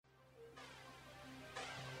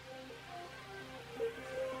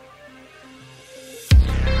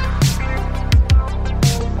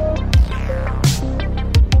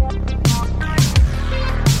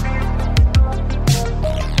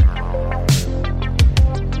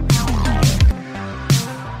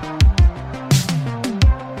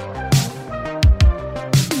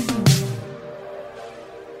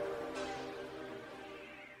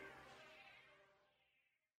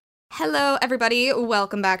Hello, everybody.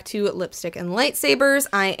 Welcome back to Lipstick and Lightsabers.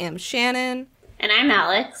 I am Shannon. And I'm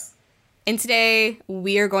Alex. And today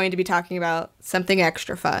we are going to be talking about something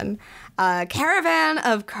extra fun. Caravan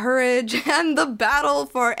of Courage and the Battle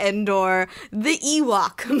for Endor, the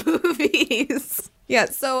Ewok movies. Yeah,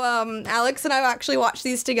 so Alex and I actually watched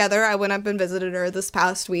these together. I went up and visited her this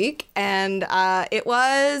past week, and it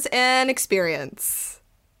was an experience.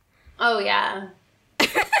 Oh, yeah.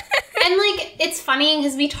 And, like, it's funny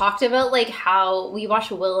because we talked about, like, how we watched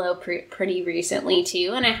Willow pretty recently,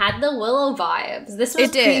 too, and I had the Willow vibes. This was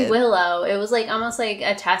pre-Willow. It was, like, almost like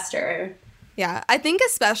a tester. Yeah, I think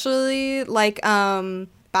especially, like,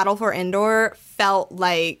 Battle for Endor felt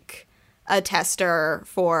like a tester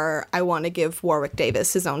for I want to give Warwick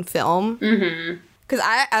Davis his own film. Mm-hmm. Because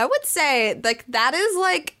I would say, like, that is,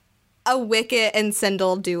 like, a Wicket and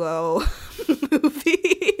Sindel duo movie.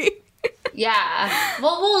 Yeah.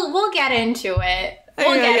 Well, we'll get into it.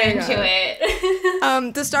 We'll get into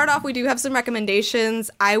it. To start off, we do have some recommendations.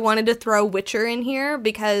 I wanted to throw Witcher in here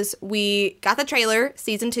because we got the trailer,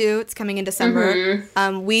 season 2. It's coming in December.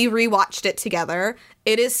 Mm-hmm. We rewatched it together.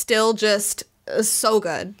 It is still just so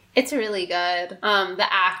good. It's really good. The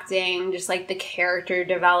acting, just like the character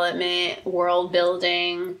development, world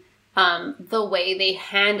building, the way they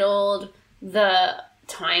handled the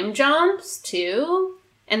time jumps too.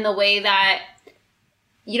 And the way that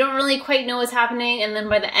you don't really quite know what's happening, and then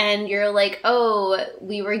by the end, you're like, oh,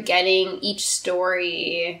 we were getting each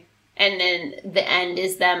story, and then the end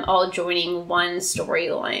is them all joining one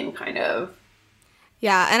storyline, kind of.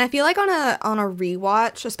 Yeah, and I feel like on a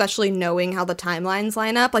rewatch, especially knowing how the timelines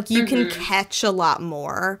line up, like, you can catch a lot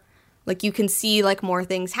more. Like, you can see, like, more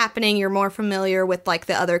things happening. You're more familiar with, like,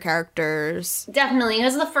 the other characters. Definitely,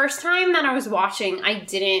 because the first time that I was watching, I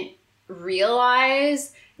didn't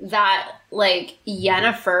realize that, like,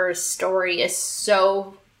 Yennefer's story is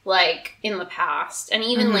so, like, in the past. And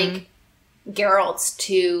even, like, Geralt's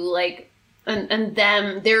too, like, and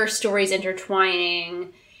them, their stories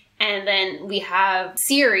intertwining. And then we have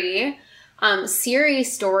Ciri.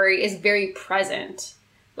 Ciri's story is very present.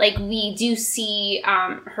 Like, we do see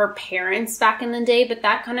her parents back in the day, but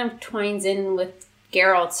that kind of twines in with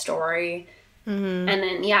Geralt's story. And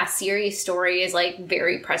then, yeah, Ciri's story is, like,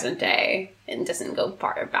 very present day and doesn't go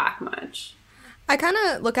far back much. I kind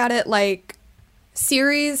of look at it like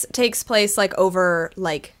Ciri's takes place, like, over,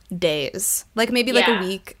 like, days. Like, maybe, like, a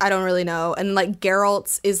week. I don't really know. And, like,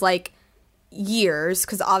 Geralt's is, like, years,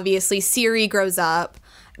 because obviously Ciri grows up.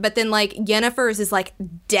 But then, like, Yennefer's is, like,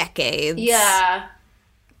 decades. Yeah.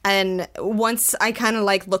 And once I kind of,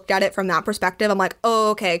 like, looked at it from that perspective, I'm like,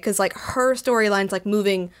 oh, okay, because, like, her storyline's, like,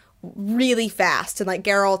 moving really fast, and, like,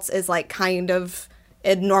 Geralt's is, like, kind of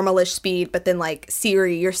at normalish speed, but then, like,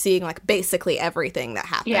 Ciri, you're seeing, like, basically everything that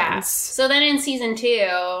happens. Yeah. So then in season 2,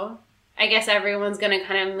 I guess everyone's gonna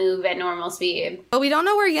kind of move at normal speed. But we don't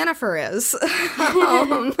know where Yennefer is.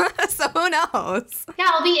 So who knows? Yeah,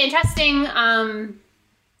 it'll be interesting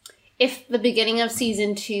if the beginning of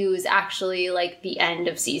season 2 is actually, like, the end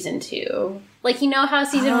of season 2. Like, you know how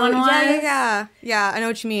season 1 was? Yeah, I know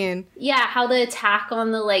what you mean. Yeah, how the attack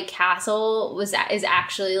on the, like, castle is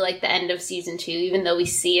actually, like, the end of season 2, even though we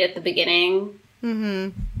see it at the beginning.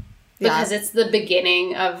 Because it's the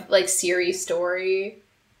beginning of, like, Ciri's story.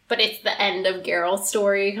 But it's the end of Geralt's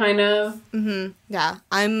story, kind of. Yeah,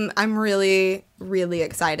 I'm really, really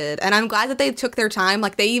excited. And I'm glad that they took their time.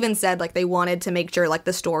 Like, they even said, like, they wanted to make sure, like,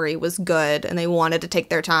 the story was good, and they wanted to take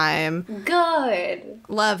their time. Good.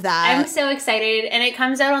 Love that. I'm so excited. And it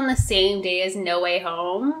comes out on the same day as No Way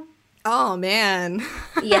Home. Oh, man.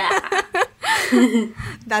 Yeah.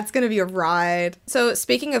 That's gonna be a ride. So,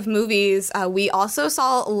 speaking of movies, we also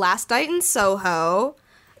saw Last Night in Soho.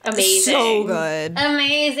 Amazing. So good.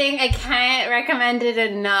 Amazing. I can't recommend it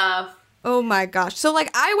enough. Oh my gosh. So, like,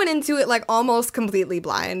 I went into it, like, almost completely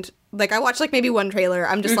blind. Like, I watched, like, maybe one trailer.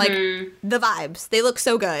 I'm just like, the vibes. They look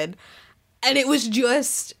so good. And it was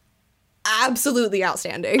just absolutely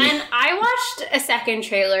outstanding. And I watched a second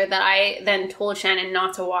trailer that I then told Shannon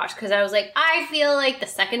not to watch because I was like, I feel like the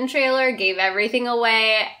second trailer gave everything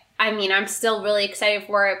away. I mean, I'm still really excited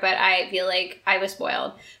for it, but I feel like I was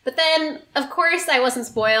spoiled. But then, of course, I wasn't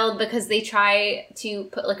spoiled because they try to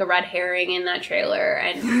put, like, a red herring in that trailer.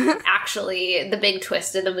 And actually, the big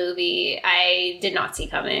twist of the movie, I did not see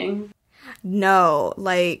coming. No,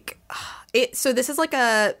 like, so this is, like,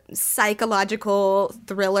 a psychological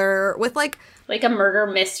thriller with, like a murder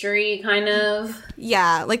mystery, kind of.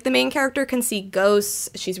 Yeah, like, the main character can see ghosts.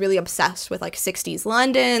 She's really obsessed with, like, 60s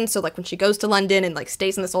London. So, like, when she goes to London and, like,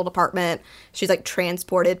 stays in this old apartment, she's, like,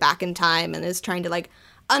 transported back in time and is trying to, like,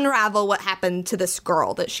 unravel what happened to this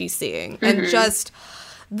girl that she's seeing. And just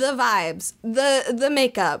the vibes, the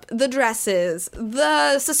makeup, the dresses,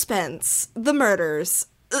 the suspense, the murders.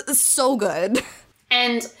 So good.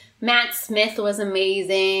 And Matt Smith was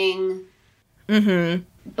amazing. Mm-hmm.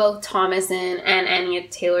 Both Thomason and Anya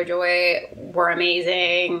Taylor-Joy were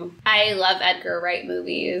amazing. I love Edgar Wright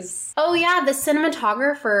movies. Oh yeah, the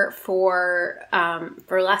cinematographer for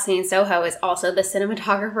Last Night in Soho is also the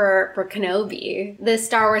cinematographer for Kenobi, the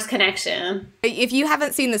Star Wars connection. If you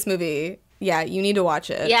haven't seen this movie, yeah, you need to watch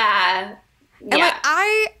it. Yeah. And like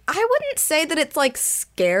I wouldn't say that it's like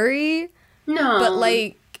scary. No. But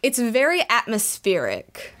like it's very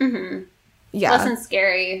atmospheric. Mm-hmm. Yeah. Wasn't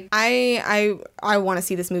scary. I want to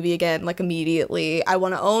see this movie again, like immediately. I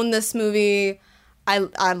want to own this movie. I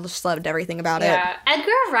just loved everything about it. Yeah.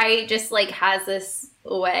 Edgar Wright just like has this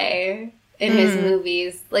way in his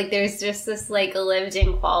movies. Like there's just this like lived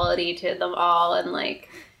in quality to them all, and like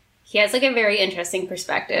he has like a very interesting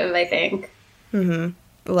perspective, I think.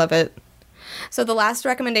 Love it. So the last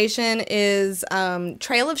recommendation is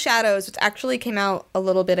Trail of Shadows, which actually came out a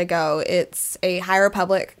little bit ago. It's a High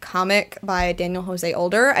Republic comic by Daniel Jose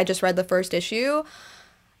Older. I just read the first issue.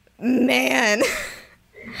 Man.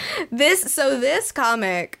 This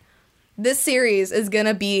comic, this series is going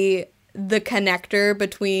to be the connector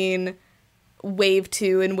between Wave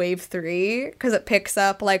 2 and Wave 3, because it picks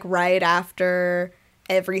up like right after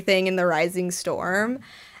everything in the Rising Storm.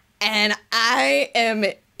 And I am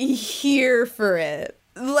here for it.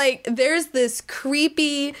 Like, there's this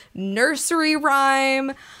creepy nursery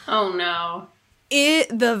rhyme. Oh no.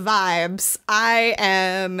 The vibes. I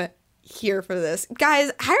am here for this.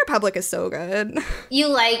 Guys, High Republic is so good. You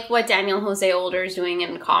like what Daniel Jose Older is doing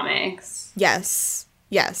in comics? Yes.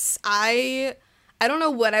 I don't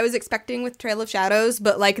know what I was expecting with Trail of Shadows,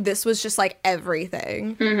 but like this was just like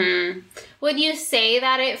everything. Mm-hmm. Would you say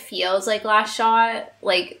that it feels like Last Shot?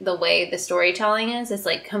 Like the way the storytelling is? It's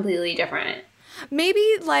like completely different. Maybe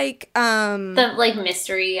like the like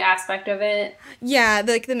mystery aspect of it. Yeah,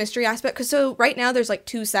 the mystery aspect. Because so right now there's like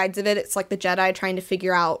two sides of it. It's like the Jedi trying to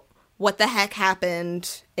figure out what the heck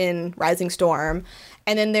happened in Rising Storm,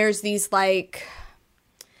 and then there's these like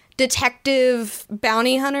detective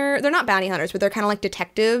bounty hunter. They're not bounty hunters, but they're kind of like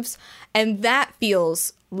detectives, and that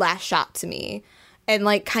feels Last Shot to me. And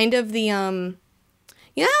like kind of the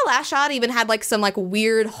you know how Last Shot even had like some like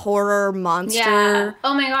weird horror monster. Yeah.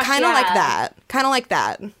 Oh my gosh. Kind of like that. Kind of like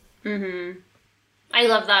that. Mm-hmm. I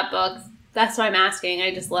love that book. That's why I'm asking.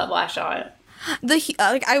 I just love Last Shot. Like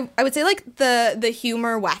I would say like the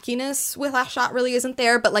humor wackiness with Last Shot really isn't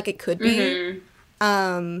there, but like it could be.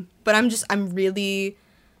 Mm-hmm. But I'm really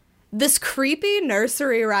this creepy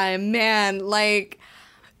nursery rhyme, man. Like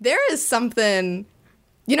there is something.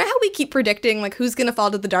 You know how we keep predicting like who's gonna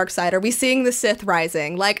fall to the dark side? Are we seeing the Sith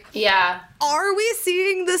rising? Like, yeah, are we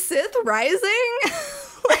seeing the Sith rising?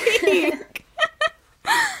 Like,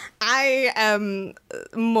 I am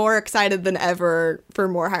more excited than ever for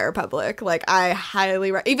more High Republic. Like, I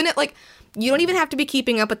highly even it like you don't even have to be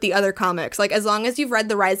keeping up with the other comics. Like, as long as you've read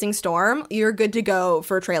The Rising Storm, you're good to go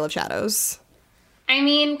for Trail of Shadows. I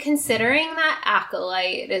mean, considering that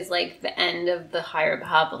Acolyte is like the end of the High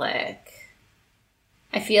Republic,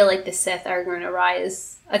 I feel like the Sith are going to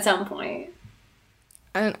rise at some point.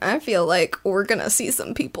 And I feel like we're going to see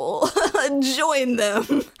some people join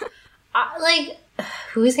them. Like,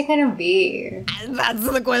 who is it going to be? That's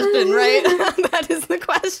the question, right? That is the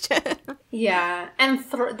question. Yeah. And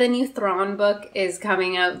the new Thrawn book is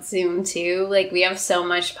coming out soon, too. Like, we have so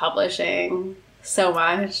much publishing. So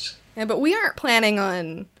much. Yeah, but we aren't planning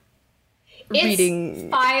on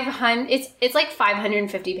reading. 500. It's like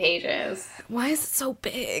 550 pages. Why is it so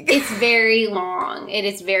big? It's very long. It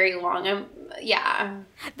is very long. Yeah.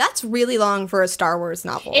 That's really long for a Star Wars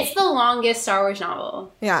novel. It's the longest Star Wars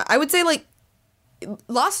novel. Yeah, I would say like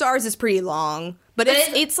Lost Stars is pretty long, but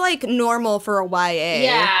it's like normal for a YA.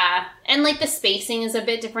 Yeah. And like the spacing is a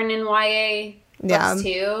bit different in YA books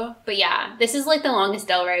too. But yeah, this is like the longest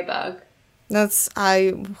Del Rey book.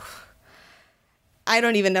 I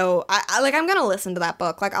don't even know. I'm gonna listen to that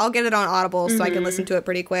book. Like, I'll get it on Audible so I can listen to it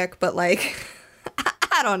pretty quick. But like,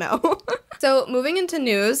 I don't know. So moving into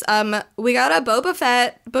news, we got a Book of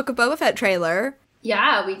Boba Fett trailer.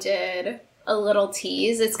 Yeah, we did a little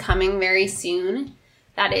tease. It's coming very soon.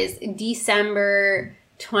 That is December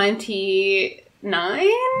 29.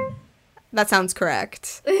 That sounds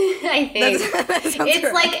correct. I think. That sounds it's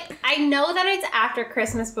correct. like, I know that it's after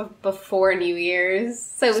Christmas before New Year's.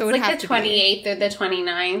 So it's like the 28th or the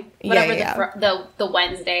 29th. Whatever the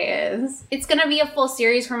Wednesday is. It's going to be a full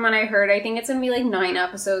series from what I heard. I think it's going to be like 9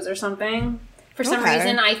 episodes or something. For some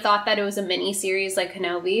reason, I thought that it was a mini series like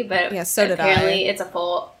Kenobi. But so did apparently it's a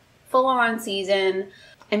full-on season.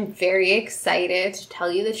 I'm very excited to tell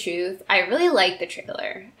you the truth. I really like the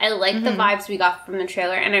trailer. I like the vibes we got from the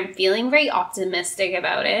trailer, and I'm feeling very optimistic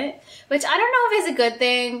about it, which I don't know if is a good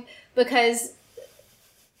thing, because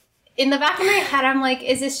in the back of my head, I'm like,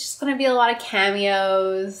 is this just going to be a lot of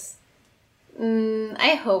cameos?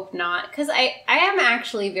 I hope not, because I am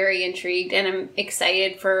actually very intrigued, and I'm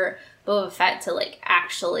excited for Boba Fett to, like,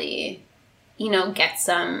 actually, you know, get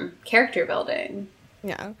some character building.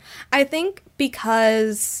 Yeah. I think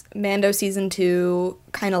because Mando Season 2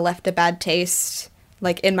 kind of left a bad taste,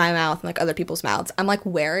 like, in my mouth and, like, other people's mouths, I'm, like,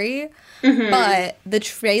 wary. But the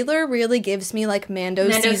trailer really gives me, like, Mando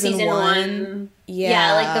Season 1.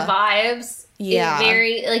 Yeah, like, the vibes. Yeah.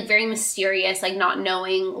 Is very mysterious, like, not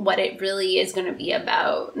knowing what it really is going to be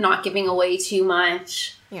about, not giving away too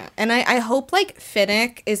much. Yeah. And I hope, like,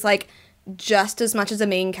 Finnick is, like, just as much as a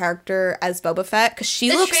main character as Boba Fett, because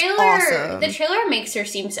she looks awesome. The trailer makes her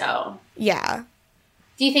seem so. Yeah.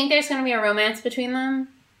 Do you think there's going to be a romance between them?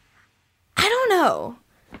 I don't know.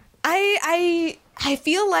 I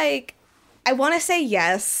feel like I want to say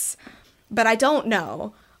yes, but I don't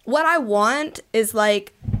know. What I want is,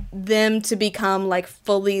 like, them to become, like,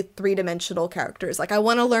 fully three-dimensional characters. Like, I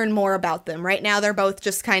want to learn more about them. Right now, they're both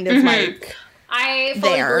just kind of, like, I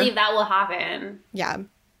fully believe that will happen. Yeah.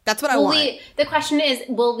 That's what I want. The question is,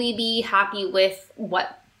 will we be happy with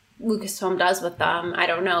what Lucasfilm does with them? I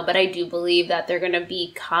don't know, but I do believe that they're going to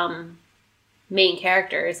become main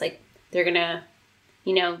characters. Like, they're going to,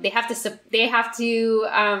 you know, they have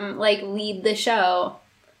to like, lead the show.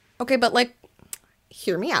 Okay, but, like,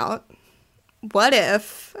 hear me out. What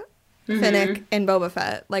if Finnick and Boba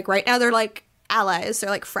Fett, like, right now they're, like, allies, they're,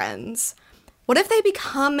 like, friends. What if they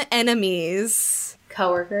become enemies?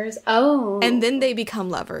 Coworkers. Oh. And then they become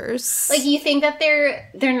lovers. Like, you think that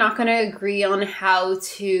they're not going to agree on how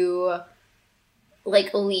to,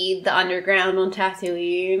 like, lead the underground on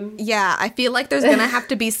Tatooine? Yeah, I feel like there's going to have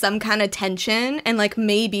to be some kind of tension, and, like,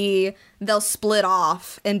 maybe they'll split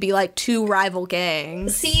off and be, like, two rival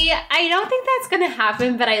gangs. See, I don't think that's going to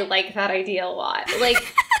happen, but I like that idea a lot. Like,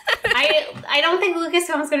 I don't think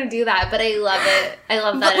Lucasfilm's going to do that, but I love it. I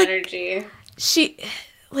love that energy.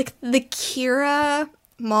 Like, the Kira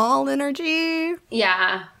Maul energy.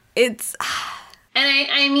 Yeah. It's... And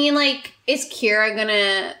I mean, like, is Kira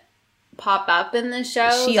gonna pop up in the show?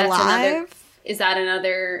 Is she alive? Is that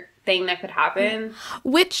another thing that could happen?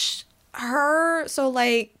 Which, her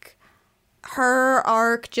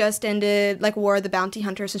arc just ended, like, War of the Bounty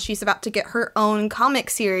Hunter, so she's about to get her own comic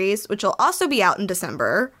series, which will also be out in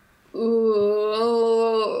December.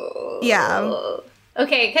 Ooh. Yeah.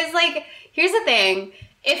 Okay, because, like, here's the thing.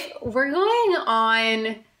 If we're going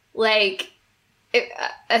on, like,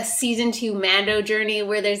 a season 2 Mando journey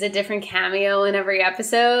where there's a different cameo in every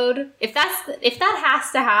episode, if that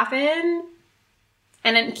has to happen,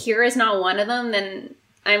 and then Kira's not one of them, then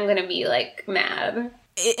I'm gonna be, like, mad.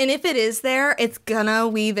 And if it is there, it's gonna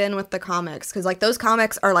weave in with the comics, because, like, those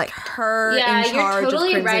comics are, like, her in charge of Crimson Dawn. You're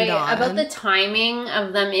totally right about the timing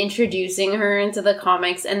of them introducing her into the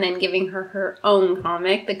comics and then giving her own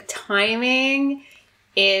comic. The timing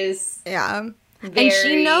is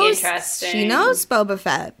very interesting. She knows Boba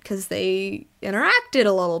Fett because they interacted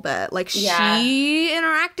a little bit. Like, she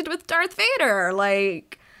interacted with Darth Vader.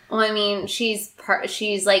 Like, well, I mean, she's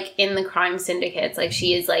like in the crime syndicates. Like,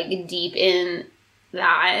 she is, like, deep in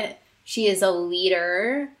that. She is a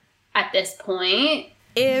leader at this point.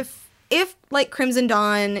 If like, Crimson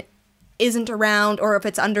Dawn isn't around, or if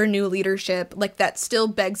it's under new leadership, like, that still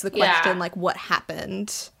begs the question, like, what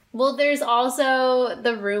happened? Well, there's also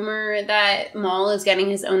the rumor that Maul is getting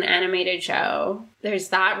his own animated show. There's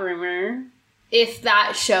that rumor. If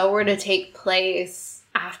that show were to take place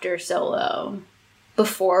after Solo,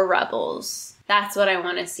 before Rebels, that's what I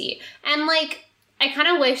want to see. And, like, I kind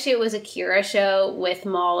of wish it was a Kira show with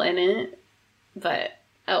Maul in it, but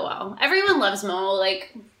oh well. Everyone loves Maul.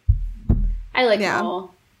 Like, I like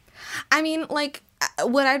Maul. I mean, like,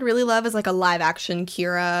 what I'd really love is, like, a live-action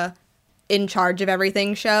Kira in charge of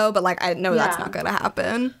everything show, but, like, I know that's not gonna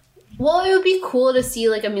happen. Well, it would be cool to see,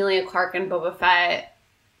 like, Emilia Clarke and Boba Fett,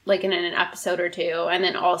 like, in an episode or two, and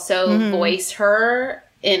then also voice her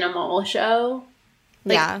in a Maul show.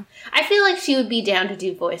 Like, I feel like she would be down to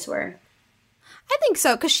do voice work. I think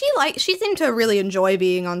so, because she seemed to really enjoy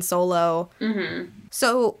being on Solo.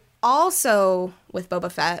 So, also with Boba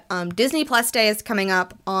Fett, Disney Plus Day is coming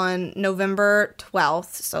up on November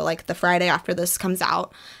 12th, so, like, the Friday after this comes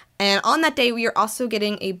out. And on that day, we are also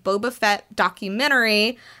getting a Boba Fett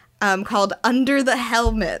documentary called Under the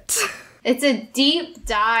Helmet. It's a deep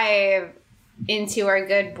dive into our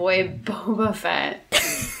good boy Boba Fett.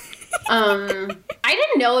 I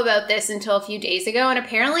didn't know about this until a few days ago, and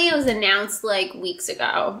apparently it was announced like weeks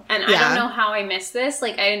ago. And I don't know how I missed this.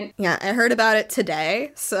 Like, I didn't. Yeah, I heard about it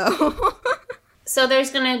today, so. So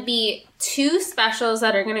there's going to be 2 specials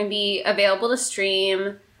that are going to be available to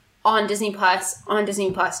stream on Disney Plus on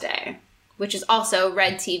Disney Plus Day, which is also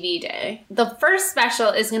Red TV Day. The first special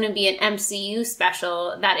is going to be an MCU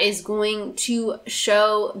special that is going to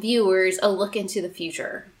show viewers a look into the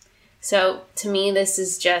future. So to me, this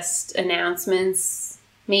is just announcements,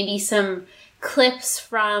 maybe some clips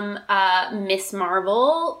from Miss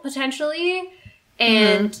Marvel, potentially,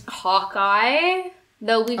 and Hawkeye.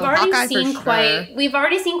 Though we've already seen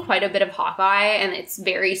quite a bit of Hawkeye, and it's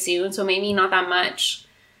very soon, so maybe not that much.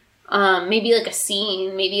 Maybe like a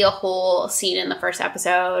scene, maybe a whole scene in the first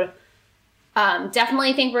episode.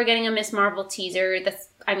 Definitely think we're getting a Miss Marvel teaser.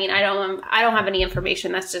 I don't have any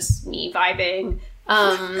information. That's just me vibing.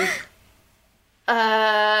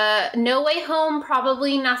 No Way Home,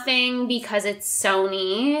 probably nothing because it's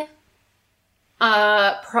Sony.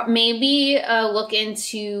 Maybe look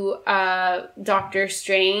into Doctor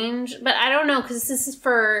Strange, but I don't know because this is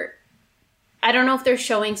for. I don't know if they're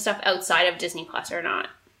showing stuff outside of Disney Plus or not.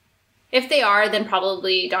 If they are, then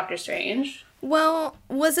probably Doctor Strange. Well,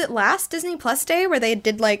 was it last Disney Plus Day where they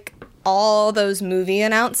did like all those movie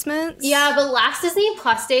announcements? Yeah, but last Disney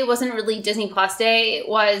Plus Day wasn't really Disney Plus Day. It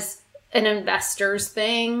was an investors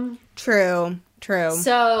thing. True.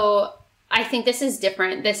 So I think this is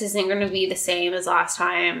different. This isn't going to be the same as last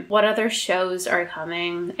time. What other shows are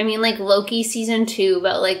coming? I mean, like Loki season 2,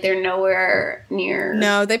 but like they're nowhere near.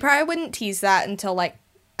 No, they probably wouldn't tease that until like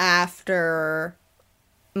after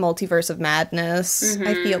Multiverse of Madness,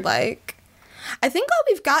 I feel like. I think all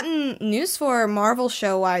we've gotten news for Marvel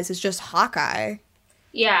show-wise is just Hawkeye.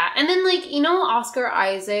 Yeah, and then, like, Oscar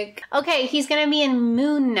Isaac. Okay, he's going to be in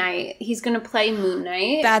Moon Knight. He's going to play Moon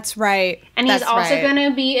Knight. That's right. And he's also going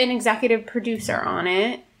to be an executive producer on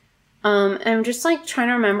it. And I'm just, like, trying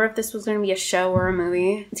to remember if this was going to be a show or a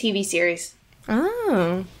movie. TV series.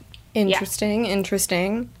 Oh.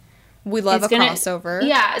 Interesting. We love crossover.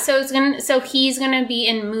 Yeah, so he's going to be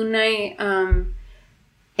in Moon Knight,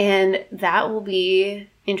 and that will be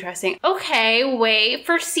interesting. Okay, wait.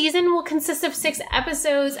 First season will consist of 6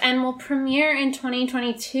 episodes and will premiere in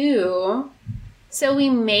 2022. So we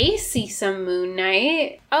may see some Moon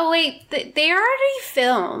Knight. Oh, wait. They are already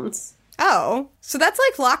filmed. Oh, so that's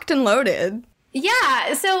like locked and loaded.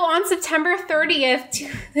 Yeah, so on September 30th,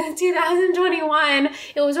 2021,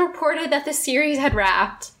 it was reported that the series had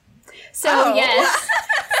wrapped. So, yes.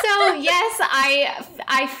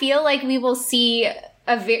 I feel like we will see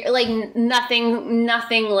nothing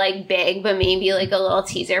like big, but maybe like a little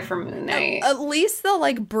teaser for Moon Knight. At least they'll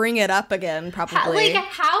like bring it up again, probably. How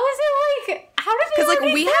is it like? How did it? Because like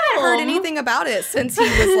we haven't heard anything about it since he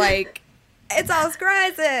was like, it's Oscar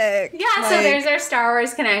Isaac. Yeah, so there's our Star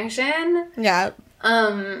Wars connection. Yeah.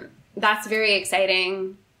 That's very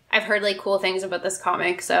exciting. I've heard like cool things about this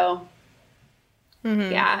comic, so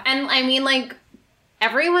yeah, and I mean like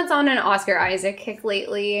everyone's on an Oscar Isaac kick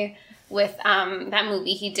lately. With that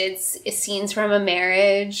movie he did Scenes from a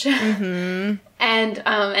Marriage, and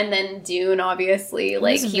then Dune, obviously,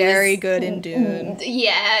 like he was very good in Dune.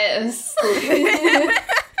 Yes.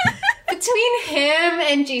 Between him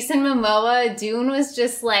and Jason Momoa, Dune was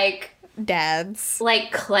just like dads,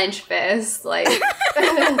 like clench fists, like.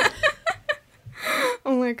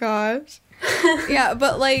 Oh my gosh. Yeah,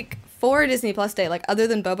 but like. For Disney Plus Day, like, other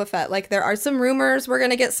than Boba Fett, like, there are some rumors we're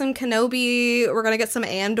gonna get some Kenobi, we're gonna get some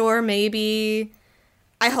Andor, maybe.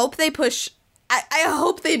 I hope they push... I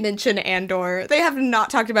hope they mention Andor. They have not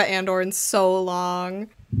talked about Andor in so long.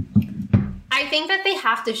 I think that they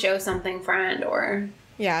have to show something for Andor.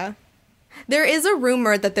 Yeah. There is a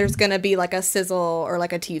rumor that there's gonna be, like, a sizzle or,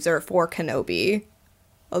 like, a teaser for Kenobi.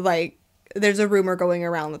 Like, there's a rumor going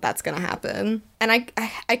around that that's gonna happen. And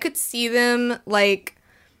I could see them, like...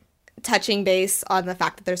 touching base on the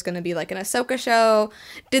fact that there's going to be like an Ahsoka show.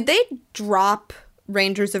 Did they drop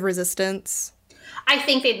Rangers of Resistance? I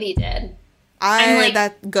think they did.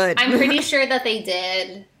 That's good. I'm pretty sure that they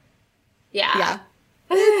did. Yeah.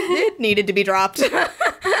 It needed to be dropped.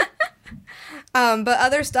 But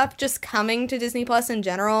other stuff just coming to Disney Plus in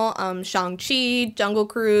general. Shang-Chi, Jungle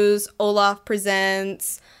Cruise, Olaf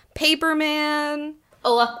Presents, Paperman.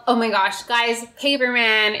 Oh my gosh, guys,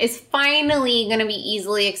 Paperman is finally going to be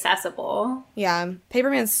easily accessible. Yeah,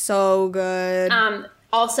 Paperman's so good.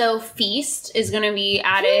 Also, Feast is going to be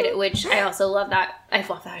added, which I also love that. I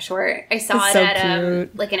love that short. I saw it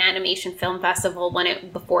at like an animation film festival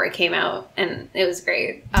before it came out, and it was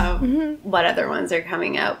great. What other ones are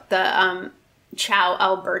coming out? Ciao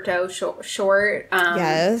Alberto short.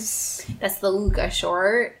 Yes. That's the Luca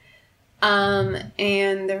short.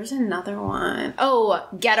 And there's another one. Oh,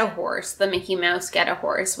 Get a Horse, the Mickey Mouse Get a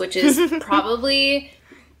Horse, which is probably,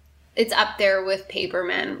 it's up there with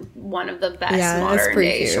Paperman, one of the best modern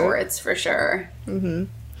day shorts for sure. Mm-hmm.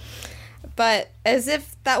 But as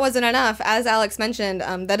if that wasn't enough, as Alex mentioned,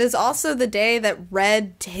 that is also the day that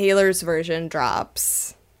Red Taylor's version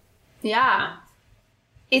drops. Yeah.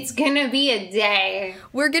 It's gonna be a day.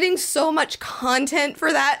 We're getting so much content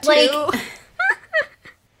for that, too. Like,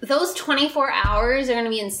 those 24 hours are going to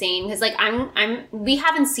be insane because, like, we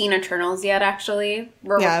haven't seen Eternals yet, actually.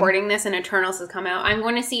 We're recording this and Eternals has come out. I'm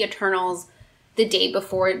going to see Eternals the day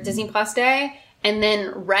before Disney Plus Day. And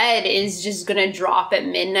then Red is just going to drop at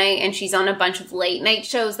midnight, and she's on a bunch of late night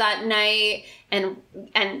shows that night. And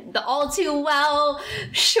the All Too Well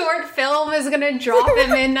short film is going to drop at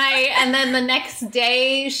midnight. And then the next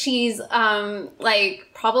day, she's, like,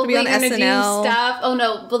 probably going to do stuff. Oh,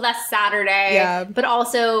 no. Well, that's Saturday. Yeah. But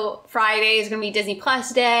also, Friday is going to be Disney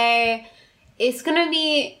Plus Day. It's going to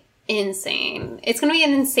be insane. It's going to be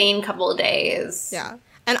an insane couple of days. Yeah.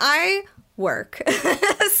 And I work.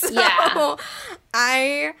 So yeah.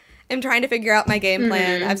 I am trying to figure out my game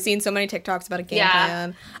plan. I've seen so many TikToks about a game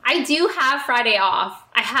plan. I do have Friday off.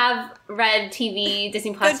 I have Red TV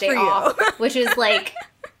Disney Plus Day off, which is like,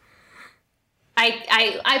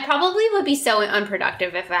 I probably would be so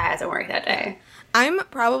unproductive if I hadn't worked that day. I'm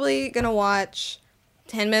probably gonna watch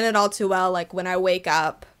 10-minute All Too Well like when I wake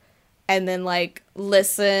up, and then like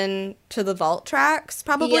listen to the vault tracks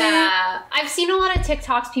probably. Yeah, I've seen a lot of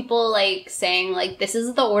TikToks, people like saying like, this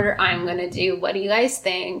is the order I'm gonna do. What do you guys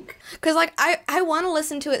think? Because like I want to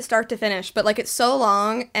listen to it start to finish, but like it's so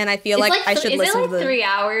long, and I feel like I should listen to 3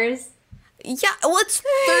 hours? Yeah, well, it's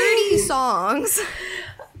 30 songs.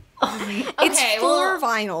 Oh my, okay, it's 4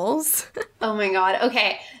 vinyls. Oh my god.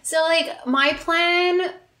 Okay, so like my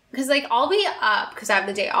plan, because like I'll be up because I have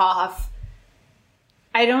the day off.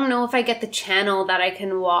 I don't know if I get the channel that I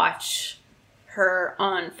can watch her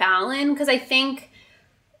on Fallon, because I think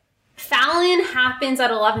Fallon happens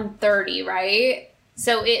at 11:30, right?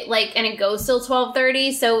 So it like, and it goes till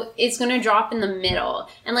 12:30, so it's gonna drop in the middle.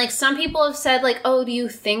 And like some people have said like, oh, do you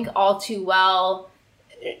think All Too Well,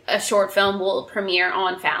 a short film, will premiere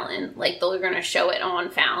on Fallon? Like they're gonna show it on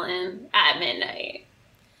Fallon at midnight.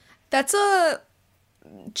 That's a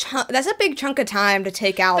big chunk of time to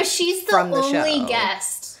take out. But she's the from only show.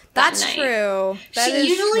 guest. That's night. true.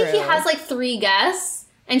 Usually he has like 3 guests,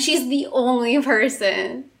 and she's the only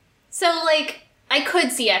person. So like I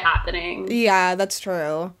could see it happening. Yeah, that's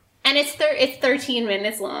true. And it's 13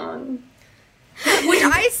 minutes long. Which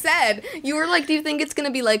I said, you were like, do you think it's going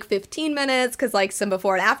to be like 15 minutes? Because like some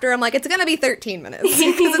before and after, I'm like, it's going to be 13 minutes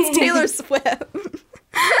because it's Taylor Swift.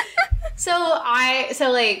 So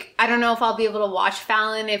like, I don't know if I'll be able to watch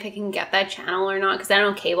Fallon if I can get that channel or not, because I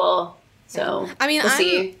don't have cable. So I mean, we'll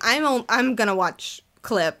see. I'm going to watch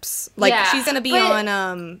clips. Like she's going to be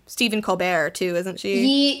on Stephen Colbert too, isn't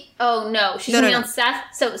she? Oh no, she's going to be on Seth.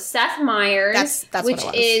 So Seth Meyers, that's which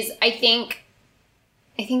what it was. is I think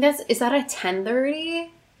is that a 10:30?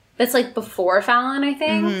 That's like before Fallon, I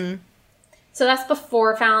think. Mm-hmm. So that's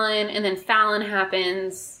before Fallon, and then Fallon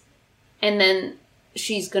happens, and then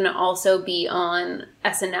she's going to also be on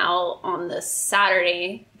SNL on the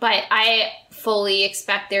Saturday. But I fully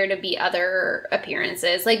expect there to be other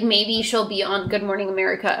appearances. Like maybe she'll be on Good Morning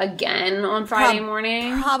America again on Friday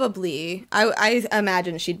morning. Probably. I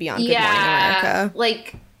imagine she'd be on Good Morning America.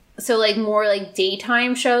 Like, so like more like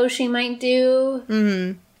daytime shows she might do.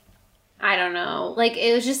 Mm-hmm. I don't know. Like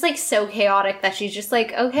it was just like so chaotic that she's just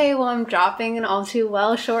like, okay, well I'm dropping an All Too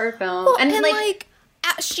Well short film. Well, and like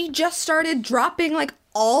she just started dropping like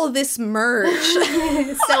all this merch.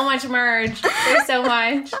 So much merch. There's so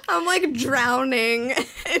much. I'm like drowning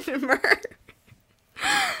in merch.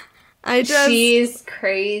 She's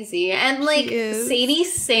crazy. And like Sadie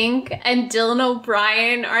Sink and Dylan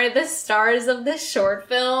O'Brien are the stars of this short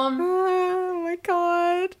film. Oh my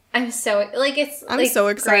god. I'm so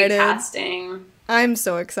excited. Great casting. I'm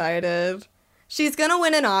so excited. She's gonna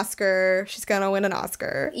win an Oscar.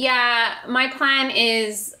 Yeah, my plan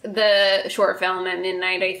is the short film at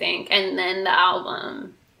midnight, I think, and then the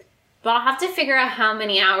album. But I'll have to figure out how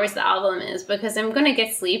many hours the album is, because I'm gonna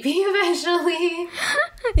get sleepy eventually.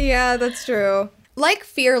 Yeah, that's true. Like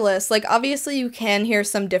Fearless, like obviously you can hear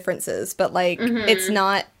some differences, but like it's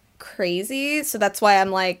not crazy. So that's why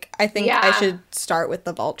I'm like, I think I should start with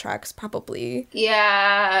the vault tracks probably.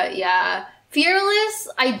 Yeah. Fearless,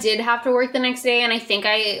 I did have to work the next day, and I think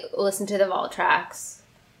I listened to the vault tracks.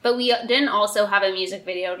 But we didn't also have a music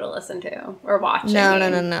video to listen to or watch.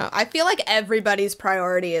 No. I feel like everybody's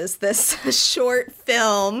priority is this short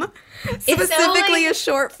film. Specifically a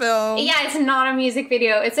short film. Yeah, it's not a music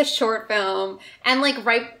video. It's a short film. And, like,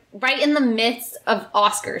 right in the midst of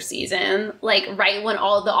Oscar season, like, right when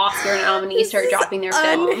all the Oscar nominees start dropping their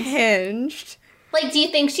films. Unhinged. Like, do you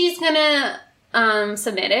think she's gonna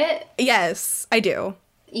submit it? Yes, I do.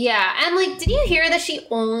 Yeah, and, like, did you hear that she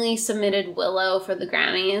only submitted Willow for the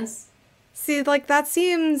Grammys? See, like, that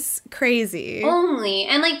seems crazy. Only.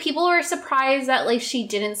 And, like, people were surprised that, like, she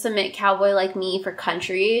didn't submit Cowboy Like Me for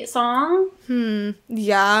country song.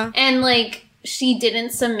 Yeah. And, like, she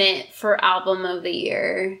didn't submit for Album of the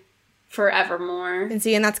Year for Evermore. And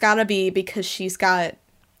see, and that's gotta be because she's got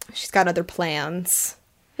other plans.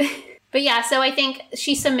 But yeah, so I think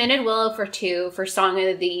she submitted Willow for 2 for Song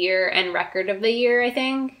of the Year and Record of the Year, I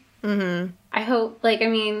think. Mm-hmm. I hope, like, I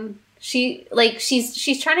mean, she's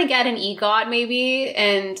trying to get an EGOT maybe,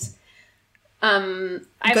 and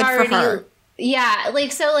I've Good already, for her. Yeah,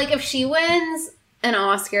 like, so, like, if she wins an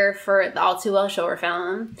Oscar for the All Too Well short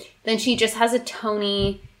film, then she just has a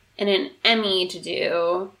Tony and an Emmy to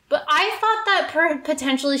do. But I thought that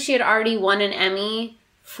potentially she had already won an Emmy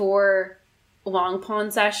for Long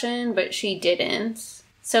Pond Session, but she didn't.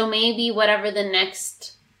 So maybe whatever the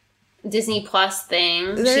next Disney Plus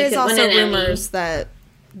thing, There she is could also win an rumors Emmy. that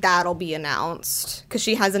that'll be announced because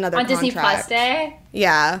she has another On contract. Disney Plus Day.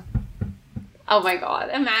 Yeah. Oh my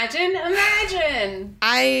god! Imagine!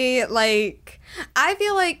 I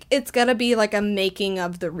feel like it's gonna be like a making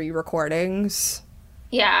of the re-recordings.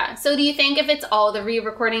 Yeah. So do you think if it's all the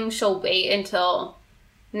re-recording, she'll wait until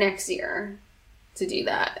next year to do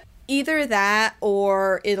that? Either that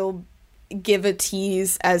or it'll give a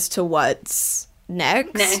tease as to what's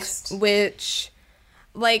next. Which,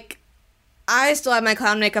 like, I still have my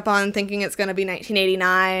clown makeup on thinking it's going to be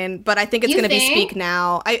 1989, but I think it's going to be Speak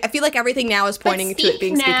Now. I feel like everything now is pointing to it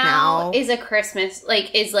being Speak Now. Is a Christmas,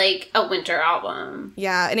 is like a winter album.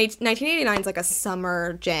 Yeah, and 1989 is like a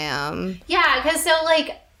summer jam. Yeah, because so,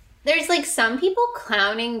 like, there's, like, some people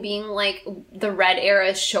clowning being, like, the Red Era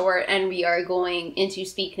is short and we are going into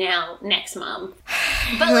Speak Now next month.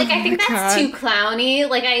 But, like, I think that's too clowny.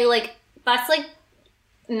 That's, like,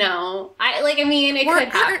 no. I mean, it could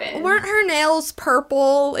happen. Weren't her nails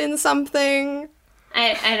purple in something?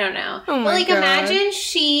 I don't know. Oh my but, like, God. imagine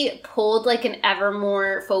she pulled, like, an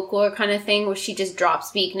Evermore folklore kind of thing where she just dropped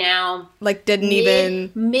Speak Now. Like,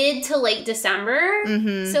 Mid to late December.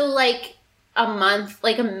 Mm-hmm. So, like, a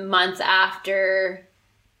month after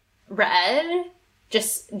Red,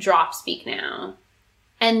 just drop Speak Now.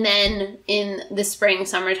 And then in the spring,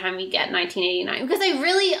 summertime, we get 1989. Because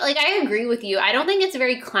I agree with you. I don't think it's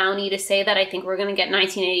very clowny to say that I think we're going to get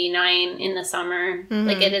 1989 in the summer. Mm-hmm.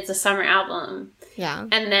 Like, it's a summer album. Yeah.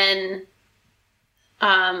 And then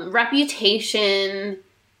Reputation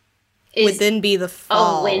would then be the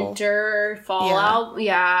fall. A fall album.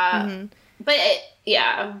 Yeah. Mm-hmm. But,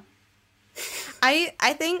 yeah.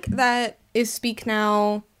 I think that if Speak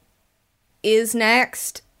Now is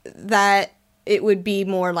next, that it would be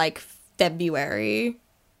more like February.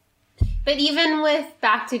 But even with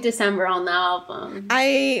Back to December on the album.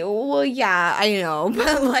 I know.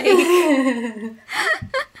 But, like,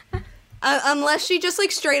 unless she just,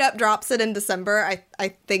 like, straight up drops it in December, I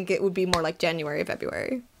think it would be more like January,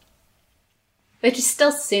 February. Which is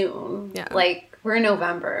still soon. Yeah. Like, we're in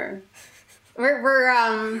November.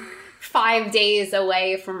 We're 5 days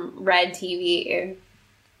away from Red TV.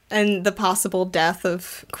 And the possible death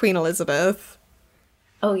of Queen Elizabeth.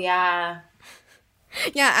 Oh, yeah.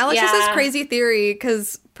 Yeah, Alex has this crazy theory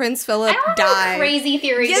because Prince Philip died. I don't have a crazy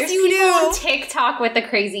theory. Yes, There's you people do. on TikTok with the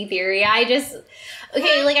crazy theory. I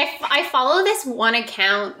follow this one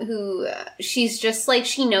account who she's just, like,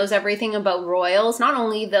 she knows everything about royals. Not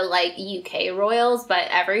only the, like, UK royals, but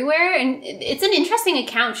everywhere. And it's an interesting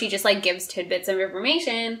account. She just, like, gives tidbits of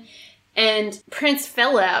information. And Prince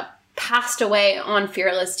Philip passed away on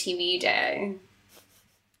Fearless TV Day.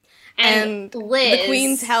 And Liz, the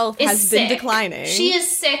Queen's health has been declining. She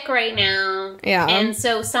is sick right now. Yeah. And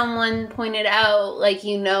so someone pointed out, like,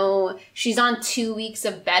 she's on 2 weeks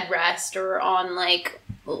of bed rest or on, like,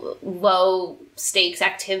 low stakes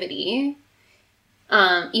activity.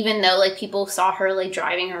 Even though, like, people saw her, like,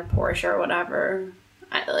 driving her Porsche or whatever.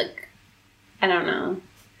 I don't know.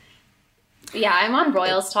 Yeah, I'm on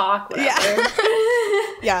Royals Talk, whatever.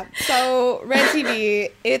 Yeah, so Red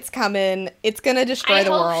TV, it's coming. It's gonna destroy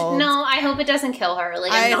the world. No, I hope it doesn't kill her.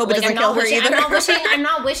 Like, I hope it doesn't kill her either. I'm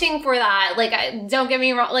not wishing for that. Like, don't get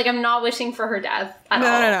me wrong. Like, I'm not wishing for her death at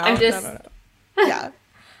all. No. I'm just... No. Yeah.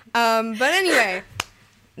 But anyway,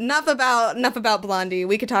 enough about Blondie.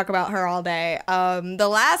 We could talk about her all day. The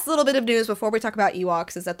last little bit of news before we talk about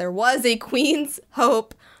Ewoks is that there was a Queen's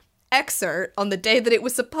Hope excerpt on the day that it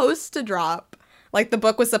was supposed to drop. Like, the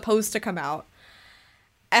book was supposed to come out.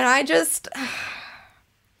 And I just...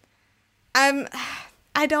 I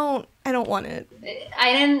don't want it.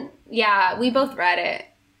 I didn't... Yeah, we both read it.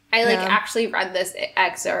 I, actually read this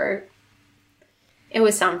excerpt. It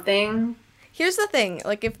was something. Here's the thing.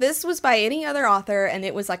 Like, if this was by any other author and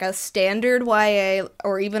it was, like, a standard YA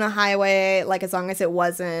or even a high YA, like, as long as it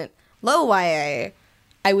wasn't low YA,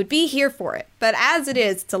 I would be here for it. But as it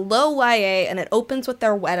is, it's a low YA and it opens with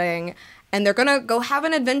their wedding and they're gonna go have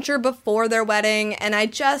an adventure before their wedding, and I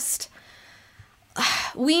just...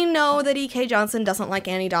 We know that E.K. Johnson doesn't like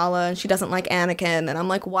Amidala and she doesn't like Anakin, and I'm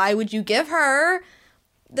like, why would you give her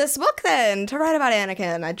this book then to write about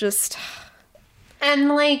Anakin? I just... And,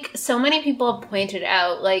 like, so many people have pointed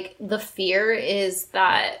out, like, the fear is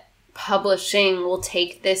that publishing will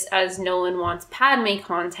take this as no one wants Padme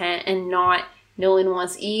content and not no one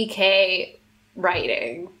wants E.K.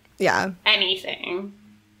 writing. Yeah. Anything.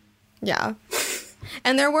 Yeah.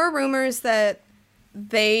 And there were rumors that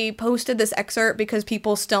they posted this excerpt because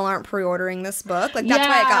people still aren't pre-ordering this book. Like, that's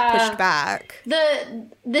why it got pushed back.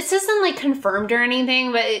 This isn't, like, confirmed or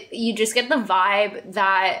anything, but you just get the vibe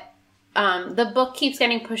that the book keeps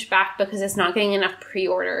getting pushed back because it's not getting enough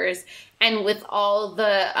pre-orders. And with all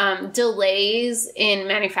the delays in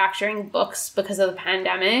manufacturing books because of the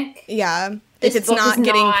pandemic. Yeah. If it's not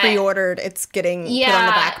getting pre-ordered, it's getting put on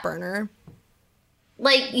the back burner.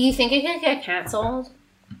 Like, you think it could get canceled?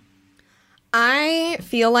 I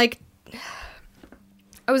feel like...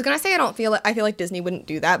 I was gonna say I feel like Disney wouldn't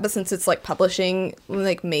do that, but since it's, like, publishing,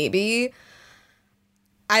 like, maybe.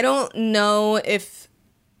 I don't know if...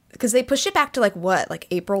 Because they push it back to, like, what? Like,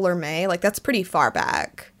 April or May? Like, that's pretty far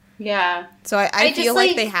back. Yeah. So I feel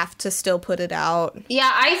like they have to still put it out.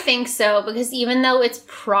 Yeah, I think so. Because even though it's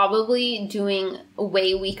probably doing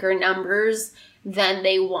way weaker numbers than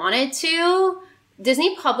they wanted to,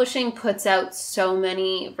 Disney Publishing puts out so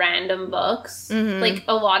many random books. Mm-hmm. Like,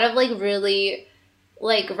 a lot of, like, really,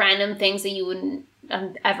 like, random things that you wouldn't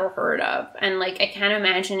have ever heard of. And, like, I can't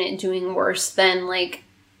imagine it doing worse than, like,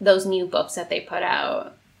 those new books that they put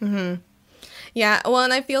out. Mm-hmm. Yeah, well,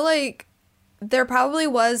 and I feel like there probably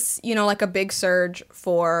was, you know, like a big surge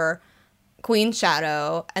for Queen's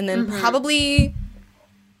Shadow, and then probably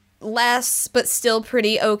less, but still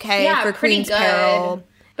pretty okay for Queen's Peril.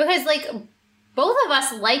 Because, like, both of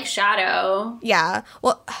us like Shadow. Yeah,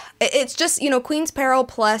 well, it's just, you know, Queen's Peril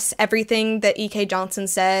plus everything that E.K. Johnson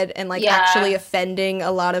said and, like, actually offending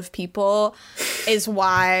a lot of people is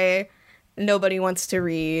why nobody wants to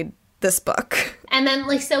read this book. And then,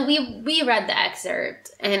 like, so we read the excerpt,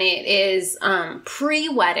 and it is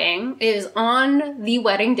pre-wedding. It is on the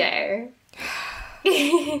wedding day.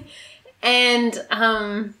 And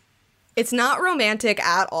it's not romantic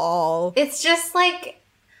at all. It's just, like,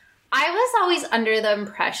 I was always under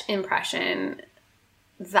the impression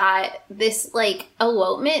that this, like,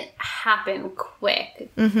 elopement happened quick.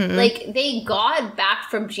 Mm-hmm. Like, they got back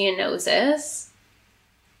from Geonosis,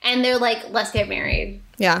 and they're like, let's get married.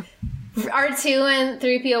 Yeah. R2 and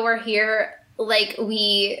 3PO were here, like,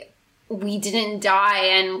 we didn't die,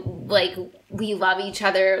 and, like, we love each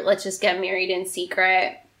other, let's just get married in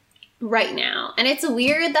secret right now. And it's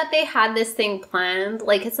weird that they had this thing planned.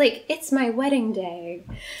 Like, it's my wedding day.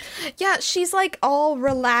 Yeah, she's, like, all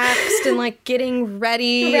relaxed and, like, getting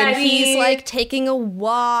ready, and he's, like, taking a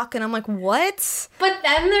walk, and I'm like, what? But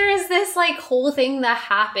then there is this, like, whole thing that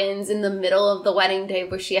happens in the middle of the wedding day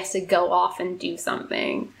where she has to go off and do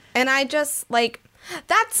something. And I just, like,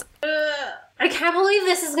 that's... I can't believe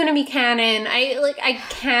this is gonna be canon. I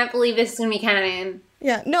can't believe this is gonna be canon.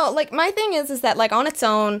 Yeah, no, like, my thing is that, like, on its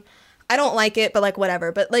own, I don't like it, but, like,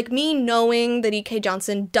 whatever. But, like, me knowing that E.K.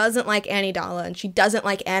 Johnson doesn't like Amidala and she doesn't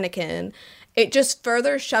like Anakin, it just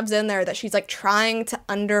further shoves in there that she's, like, trying to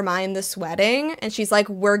undermine this wedding. And she's like,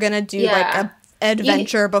 we're gonna do, like, a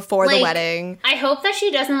adventure before the wedding. I hope that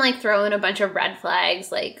she doesn't, like, throw in a bunch of red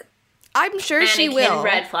flags, like... I'm sure Anakin she will.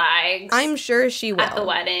 Red flags. I'm sure she will. At the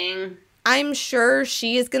wedding. I'm sure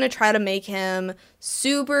she is going to try to make him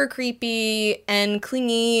super creepy and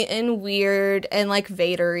clingy and weird and, like,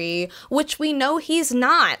 Vader-y, which we know he's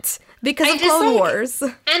not because of Clone Wars.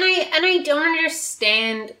 And I don't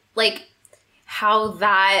understand, like, how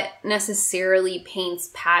that necessarily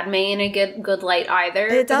paints Padme in a good light either.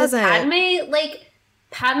 It doesn't.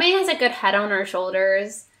 Padme has a good head on her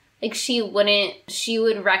shoulders. Like, she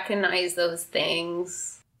would recognize those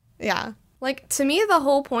things. Yeah. Like, to me, the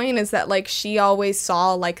whole point is that, like, she always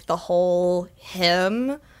saw, like, the whole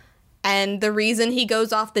him And the reason he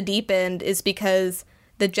goes off the deep end is because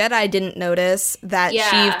the Jedi didn't notice that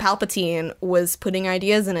Sheev Palpatine was putting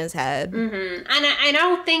ideas in his head. And I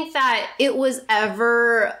don't think that it was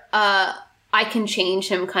ever I can change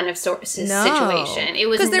him kind of situation. It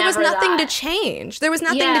was because there was never nothing that. to change. There was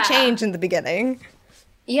nothing to change in the beginning.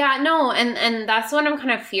 Yeah, no, and that's what I'm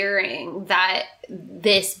kind of fearing, that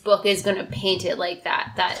this book is going to paint it like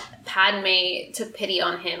that Padme took pity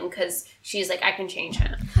on him because she's like, I can change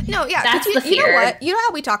him. No, yeah. That's the fear. You know what? You know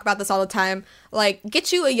how we talk about this all the time? Like,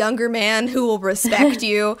 get you a younger man who will respect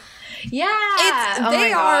you. Yeah.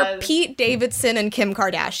 They are Pete Davidson and Kim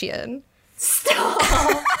Kardashian. Stop.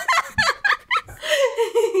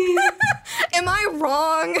 Am I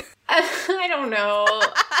wrong? I don't know.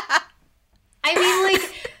 I mean,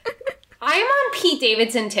 like, I'm on Pete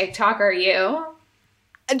Davidson TikTok, are you?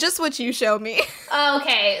 Just what you show me.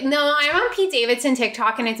 Okay. No, I'm on Pete Davidson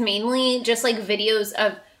TikTok, and it's mainly just, like, videos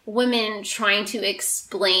of women trying to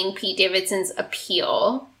explain Pete Davidson's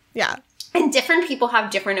appeal. Yeah. And different people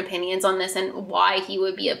have different opinions on this and why he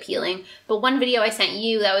would be appealing. But one video I sent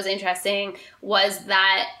you that was interesting was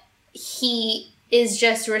that he is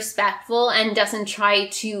just respectful and doesn't try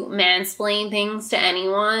to mansplain things to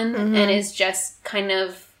anyone, and is just kind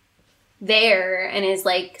of there and is,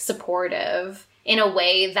 like, supportive in a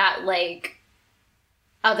way that, like,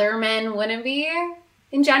 other men wouldn't be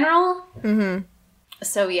in general.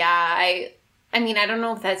 So, yeah, I mean, I don't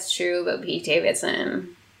know if that's true about Pete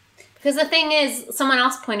Davidson. Because the thing is, someone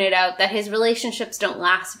else pointed out that his relationships don't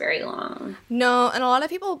last very long. No, and a lot of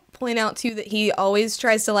people point out, too, that he always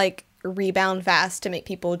tries to, like, rebound fast to make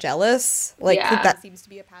people jealous. Like, that seems to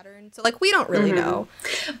be a pattern. So, like, we don't really know.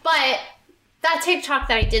 But that TikTok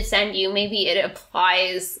that I did send you, maybe it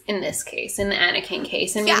applies in this case, in the Anakin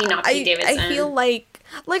case, and maybe not Pete Davidson. I feel like,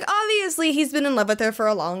 obviously he's been in love with her for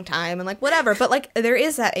a long time and, like, whatever. But, like, there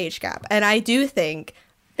is that age gap. And I do think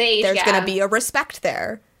there's going to be a respect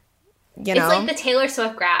there. You know? It's like the Taylor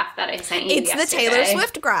Swift graph that I sent you yesterday. The Taylor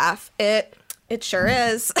Swift graph. It sure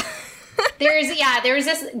is. There's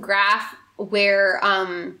this graph where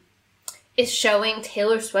it's showing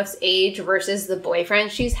Taylor Swift's age versus the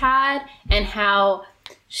boyfriend she's had, and how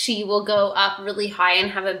she will go up really high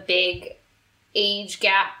and have a big age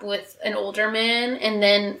gap with an older man, and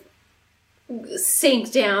then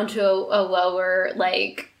sink down to a lower,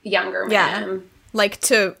 like, younger man. Yeah. Like,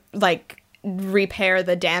 to, like, repair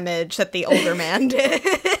the damage that the older man did.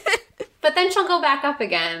 But then she'll go back up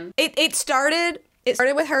again. It started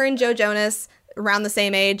with her and Joe Jonas around the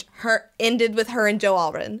same age. Ended with her and Joe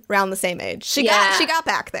Alwyn around the same age. She got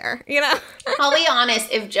back there, you know? I'll be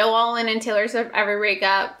honest, if Joe Alwyn and Taylor Swift ever break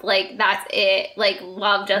up, like, that's it. Like,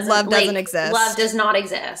 love doesn't exist. Love does not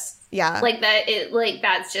exist. Yeah. Like,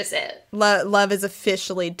 that's just it. Love is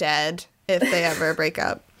officially dead if they ever break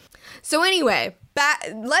up. So anyway,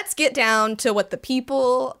 let's get down to what the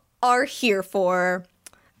people are here for.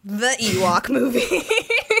 The Ewok movie.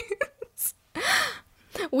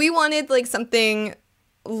 We wanted, like, something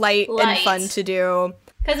light and fun to do.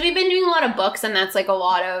 Because we've been doing a lot of books, and that's, like, a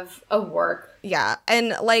lot of work. Yeah,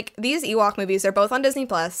 and, like, these Ewok movies, they're both on Disney+.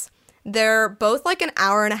 They're both, like, an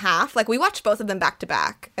hour and a half. Like, we watched both of them back to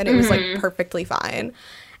back, and it was, like, perfectly fine.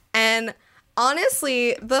 And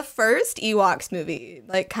honestly, the first Ewoks movie,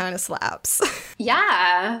 like, kind of slaps.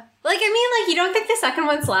 Yeah. Like, I mean, like, you don't think the second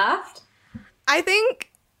one slapped? I think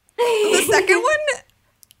the second one,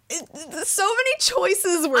 so many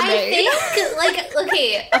choices were made. I think, like,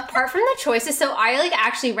 okay, apart from the choices, so I, like,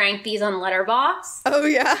 actually ranked these on Letterboxd. Oh,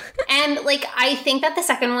 yeah. And, like, I think that the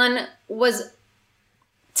second one was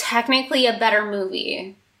technically a better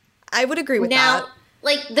movie. I would agree with that. Now,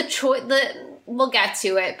 like, we'll get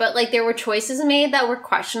to it, but, like, there were choices made that were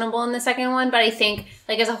questionable in the second one, but I think,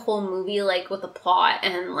 like, as a whole movie, like, with the plot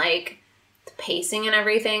and, like, the pacing and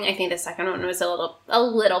everything, I think the second one was a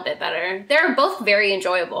little bit better. They're both very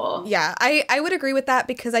enjoyable. Yeah, I would agree with that,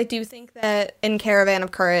 because I do think that in Caravan of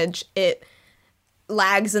Courage, it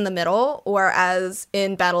lags in the middle, whereas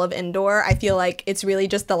in Battle of Endor, I feel like it's really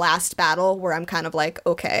just the last battle where I'm kind of like,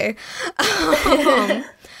 okay.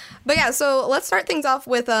 But yeah, so let's start things off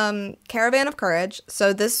with Caravan of Courage.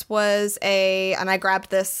 So this was and I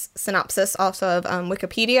grabbed this synopsis off of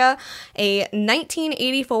Wikipedia, a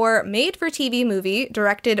 1984 made-for-TV movie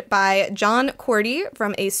directed by John Cordy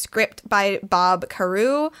from a script by Bob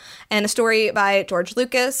Carew and a story by George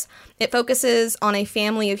Lucas. It focuses on a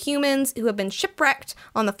family of humans who have been shipwrecked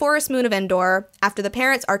on the forest moon of Endor. After the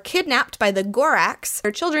parents are kidnapped by the Gorax,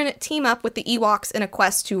 their children team up with the Ewoks in a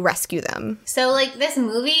quest to rescue them. So, like, this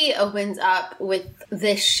movie opens up with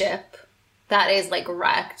this ship that is, like,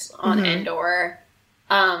 wrecked on Endor.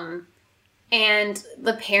 And And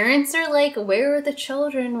the parents are like, where are the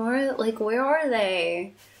children? Where are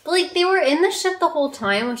they? But, like, they were in the ship the whole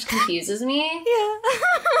time, which confuses me. Yeah.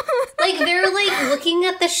 Like, they're, like, looking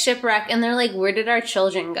at the shipwreck, and they're like, where did our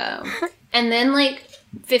children go? And then, like,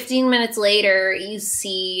 15 minutes later, you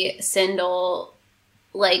see Sindel,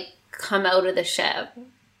 like, come out of the ship.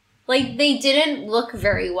 Like, they didn't look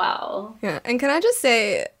very well. Yeah, and can I just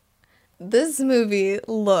say, this movie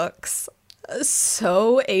looks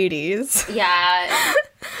so 80s. Yeah.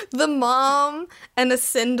 The mom and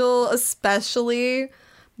Asindel especially,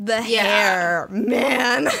 the hair,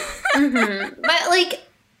 man. Mm-hmm. But, like,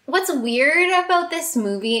 what's weird about this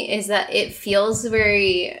movie is that it feels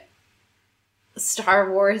very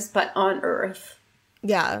Star Wars, but on Earth.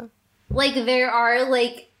 Yeah. Like, there are,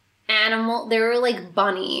 like, there are, like,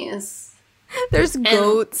 bunnies. There's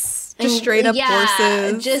goats, just straight up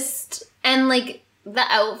horses. And, like, the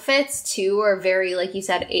outfits, too, are very, like you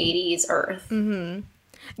said, 80s Earth. Mm-hmm.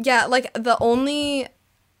 Yeah, like, the only,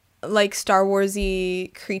 like, Star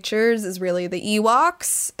Wars-y creatures is really the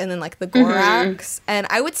Ewoks and then, like, the Gorax. Mm-hmm. And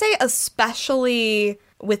I would say especially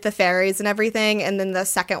with the fairies and everything, and then the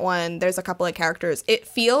second one, there's a couple of characters. It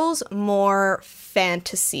feels more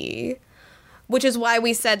fantasy, which is why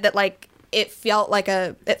we said that, like, it felt like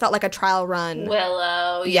a trial run.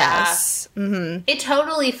 Willow, yes. Yeah. Mm-hmm. It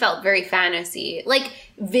totally felt very fantasy, like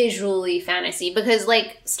visually fantasy, because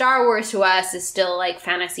like Star Wars to us is still like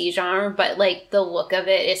fantasy genre, but like the look of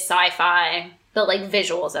it is sci-fi. The like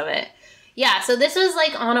visuals of it, yeah. So this was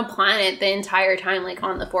like on a planet the entire time, like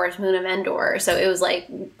on the forest moon of Endor. So it was like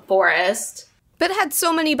forest, but it had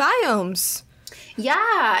so many biomes.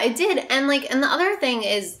 Yeah, it did, and the other thing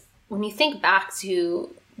is when you think back to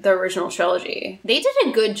the original trilogy, they did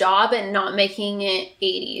a good job at not making it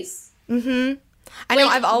 80s. Mm-hmm. I know,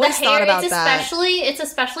 I've always thought about that. It's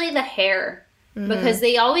especially the hair. Mm-hmm. Because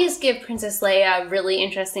they always give Princess Leia really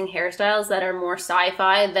interesting hairstyles that are more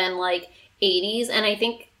sci-fi than, like, 80s. And I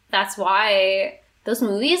think that's why those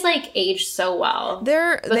movies, like, age so well. They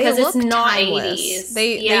look it's not timeless. 80s.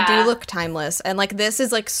 They do look timeless. And, like, this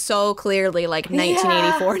is, like, so clearly, like,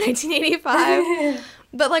 1984, 1985.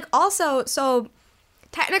 But, like, also, so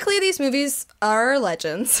technically these movies are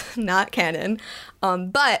legends, not canon,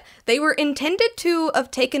 but they were intended to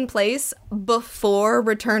have taken place before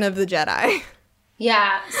Return of the Jedi.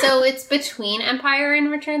 Yeah, so it's between Empire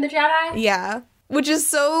and Return of the Jedi? Yeah, which is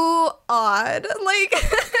so odd, like...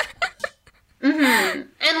 Mm-hmm.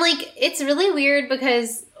 And, like, it's really weird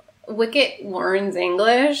because Wicket learns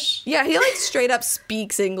English. Yeah, he, like, straight up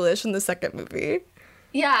speaks English in the second movie.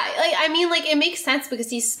 Yeah, like, I mean, like, it makes sense because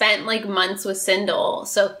he spent, like, months with Sindel,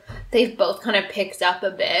 so they've both kind of picked up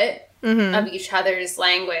a bit of each other's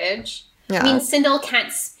language. Yeah. I mean, Sindel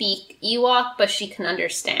can't speak Ewok, but she can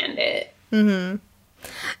understand it. Mm-hmm.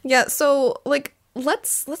 Yeah, so, like,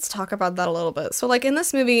 let's talk about that a little bit. So, like, in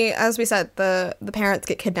this movie, as we said, the parents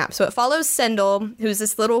get kidnapped. So it follows Sindel, who's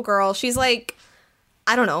this little girl. She's, like,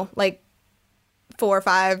 I don't know, like, 4,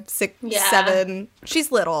 5, 6, 7.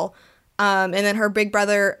 She's little. And then her big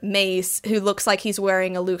brother, Mace, who looks like he's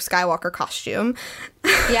wearing a Luke Skywalker costume.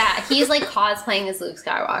 Yeah, he's, like, cosplaying as Luke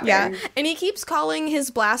Skywalker. Yeah, and he keeps calling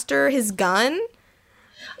his blaster his gun.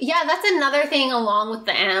 Yeah, that's another thing along with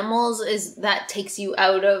the animals is that takes you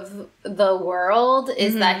out of the world,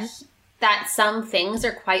 is that some things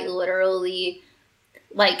are quite literally,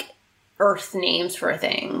 like, Earth names for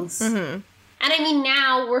things. Mm-hmm. And I mean,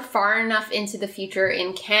 now we're far enough into the future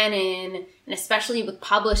in canon, and especially with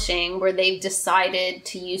publishing, where they've decided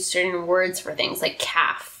to use certain words for things like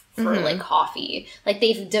calf for like coffee. Like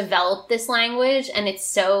they've developed this language, and it's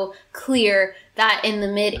so clear that in the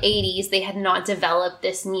mid-'80s they had not developed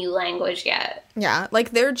this new language yet. Yeah,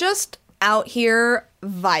 like they're just out here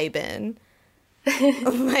vibing.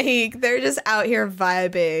 Like they're just out here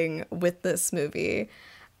vibing with this movie.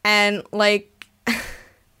 And like...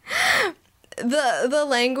 The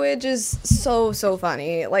language is so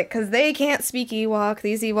funny, like, because they can't speak Ewok.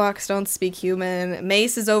 These Ewoks don't speak human.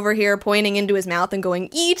 Mace is over here pointing into his mouth and going,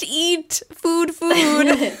 eat, food. Oh,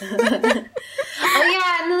 yeah,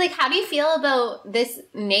 and then, like, how do you feel about this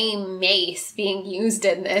name Mace being used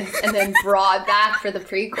in this and then brought back for the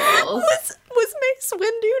prequels? Was Mace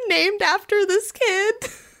Windu named after this kid?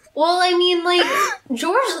 Well, I mean, like,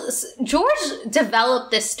 George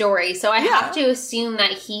developed this story, so I have to assume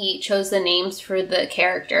that he chose the names for the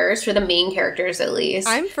characters, for the main characters at least.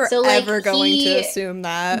 I'm forever going to assume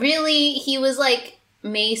that. Really, he was like,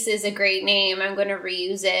 Mace is a great name, I'm going to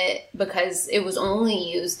reuse it, because it was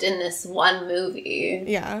only used in this one movie.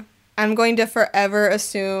 Yeah. I'm going to forever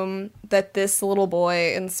assume that this little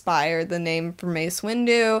boy inspired the name for Mace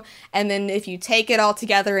Windu, and then if you take it all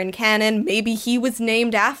together in canon, maybe he was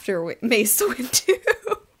named after Mace Windu.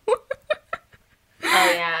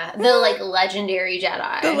 Oh, yeah. The, like, legendary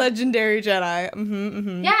Jedi. The legendary Jedi. Mm-hmm,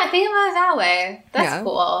 mm-hmm. Yeah, think about it that way. That's Yeah.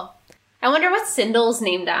 cool. I wonder what Sindul's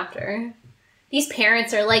named after. These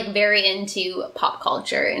parents are, like, very into pop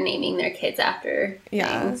culture and naming their kids after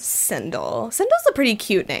Yeah, things. Sindel. Sindel's a pretty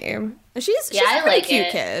cute name. She's Yeah, I a pretty like cute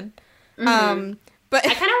it. kid. Mhm. But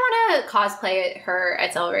I kind of want to cosplay her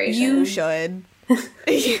at Celebration. you should.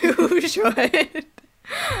 You should.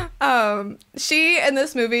 She, in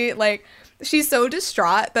this movie, like, she's so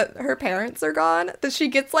distraught that her parents are gone that she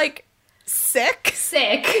gets, like, sick.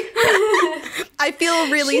 Sick. I feel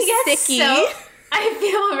really She gets sicky. I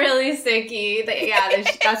feel really sicky. Yeah,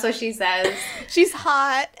 that's what she says. She's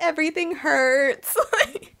hot. Everything hurts.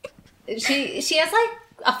 She has, like,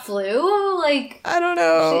 a flu. Like, I don't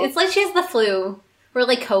know. it's like she has the flu. Or,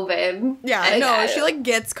 like, COVID. Yeah, no, she, like,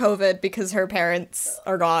 gets COVID because her parents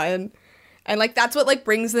are gone. And, like, that's what, like,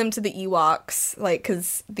 brings them to the Ewoks. Like,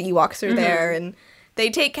 because the Ewoks are there, and they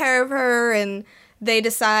take care of her, and they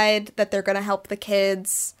decide that they're gonna help the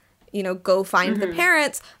kids, you know, go find the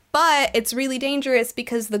parents. But it's really dangerous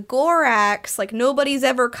because the Gorax, like, nobody's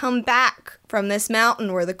ever come back from this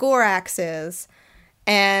mountain where the Gorax is.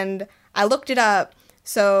 And I looked it up.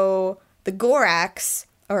 So, the Gorax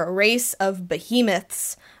are a race of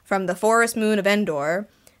behemoths from the forest moon of Endor.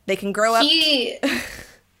 They can grow up.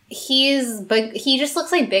 He's big. He just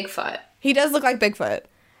looks like Bigfoot. He does look like Bigfoot.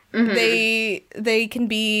 They can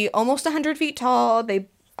be almost 100 feet tall. They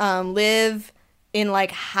live in,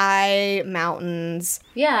 like, high mountains.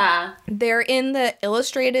 Yeah. They're in the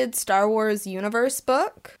illustrated Star Wars universe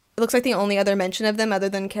book. It looks like the only other mention of them other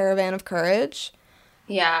than Caravan of Courage.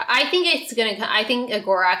 Yeah, I think I think a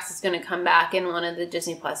Gorax is gonna come back in one of the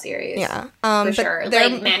Disney Plus series. Yeah. For but sure.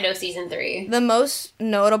 Like Mando season 3. The most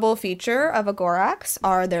notable feature of a Gorax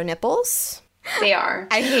are their nipples. They are.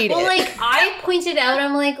 I hate it. Well, like, I pointed out,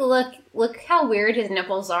 I'm like, look how weird his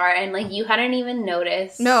nipples are, and, like, you hadn't even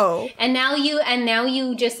noticed. No. And now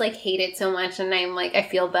you just, like, hate it so much, and I'm like, I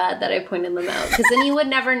feel bad that I pointed them out, because then you would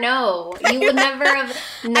never know. You would never have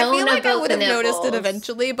known I feel like about I would the have nipples. noticed it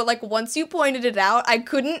eventually, but, like, once you pointed it out, I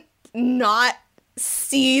couldn't not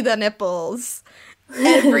see the nipples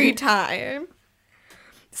every time.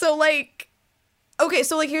 So, like, okay,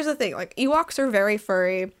 so, like, here's the thing. Like, Ewoks are very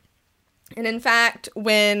furry. And in fact,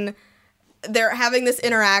 when they're having this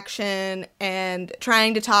interaction and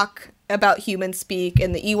trying to talk about human speak,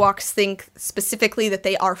 and the Ewoks think specifically that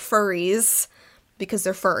they are furries because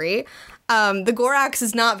they're furry, the Gorax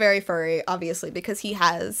is not very furry, obviously, because he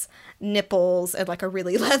has nipples and, like, a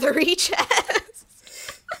really leathery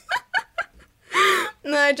chest.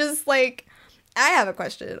 And I just, like, I have a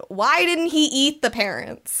question. Why didn't he eat the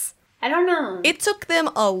parents? I don't know. It took them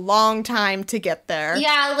a long time to get there.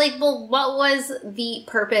 Yeah, like, well, what was the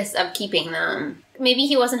purpose of keeping them? Maybe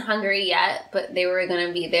he wasn't hungry yet, but they were going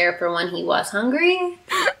to be there for when he was hungry.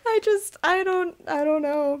 I don't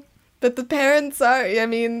know. But the parents are, I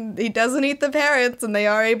mean, he doesn't eat the parents and they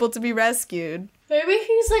are able to be rescued. Maybe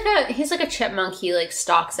he's like a chipmunk. He, like,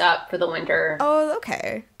 stocks up for the winter. Oh,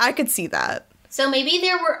 okay. I could see that. So maybe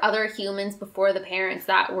there were other humans before the parents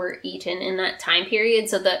that were eaten in that time period,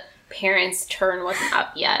 so the parents' turn wasn't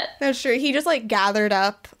up yet. That's true. He just, like, gathered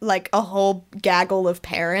up, like, a whole gaggle of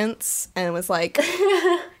parents and was like,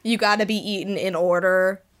 you gotta be eaten in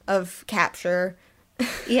order of capture.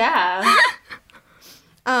 Yeah.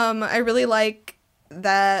 I really like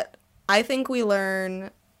that. I think we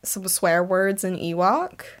learn some swear words in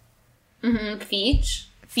Ewok. Feech.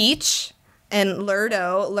 Feech and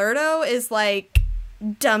Lurdo. Lurdo is like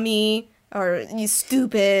dummy or you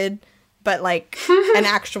stupid, but like an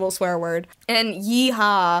actual swear word. And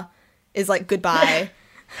yeehaw is like goodbye.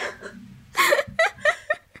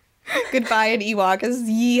 Goodbye in Ewok is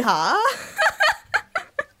yeehaw.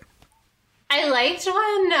 I liked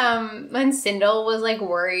when Sindel was, like,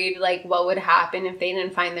 worried, like, what would happen if they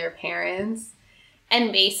didn't find their parents.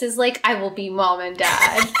 And Mace is like, I will be mom and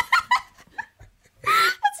dad. That's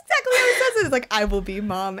exactly what it says. It's like, I will be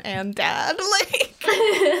mom and dad. Like,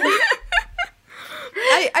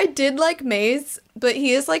 I did like Mace, but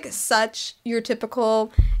he is, like, such your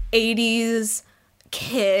typical 80s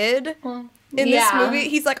kid in this movie.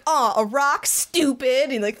 He's like, oh, a rock, stupid.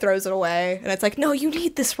 And he like throws it away. And it's like, no, you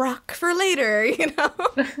need this rock for later, you know?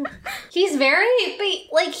 He's very,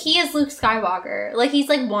 like, he is Luke Skywalker. Like, he's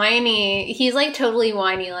like whiny. He's like totally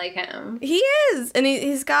whiny like him. He is. And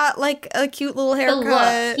he's got like a cute little haircut. The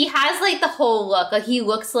look. He has like the whole look. Like, he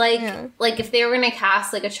looks like if they were going to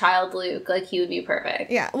cast like a child Luke, like he would be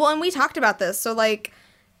perfect. Yeah. Well, and we talked about this. So like,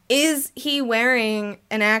 is he wearing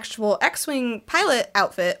an actual X-Wing pilot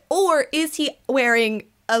outfit, or is he wearing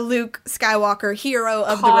a Luke Skywalker hero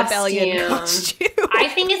of the rebellion costume? I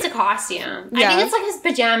think it's a costume. Yeah. I think it's like his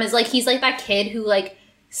pajamas. Like, he's like that kid who like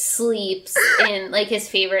sleeps in like his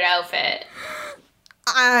favorite outfit.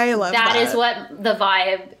 I love that. That is what the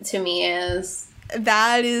vibe to me is.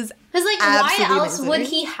 That is because like why else amazing. Would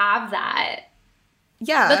he have that?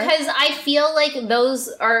 Yeah. Because I feel like those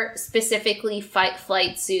are specifically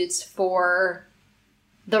flight suits for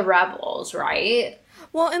the rebels, right?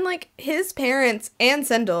 Well, and like his parents and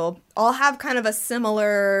Sindel all have kind of a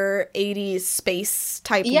similar 80s space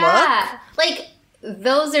type look. Yeah. Like,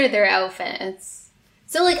 those are their outfits.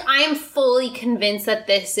 So like I'm fully convinced that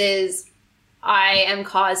this is I am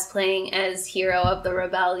cosplaying as hero of the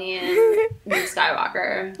rebellion, Luke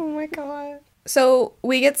Skywalker. Oh my god. So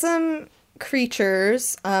we get some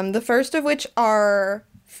creatures, the first of which are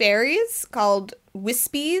fairies called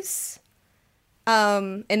Wispies,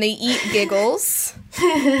 and they eat Giggles.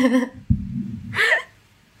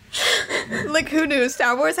 Like, who knew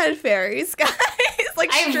Star Wars had fairies, guys?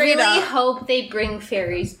 Like, straight up. I really hope they bring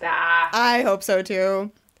fairies back. I hope so too.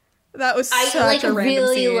 That was such a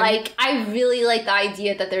random scene. I really like the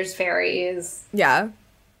idea that there's fairies. Yeah,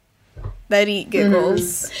 that eat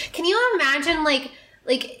Giggles. Can you imagine like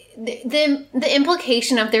the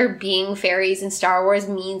implication of there being fairies in Star Wars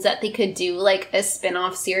means that they could do like a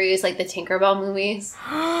spin-off series like the Tinkerbell movies?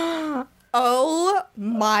 Oh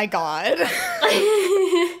my god.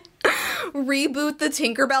 Reboot the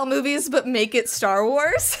Tinkerbell movies but make it Star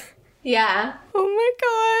Wars? Yeah. Oh my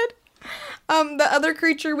god. The other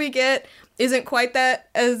creature we get isn't quite that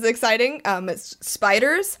as exciting. It's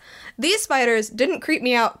spiders. These spiders didn't creep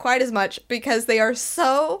me out quite as much because they are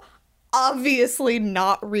so obviously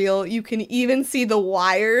not real. You can even see the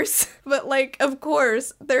wires. But like, of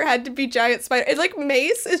course, there had to be giant spiders. It's like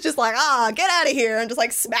Mace is just like, get out of here, and just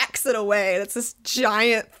like smacks it away. It's this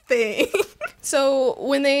giant thing. So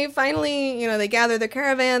when they finally, they gather the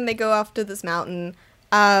caravan, they go off to this mountain.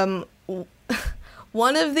 One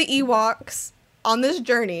of the Ewoks on this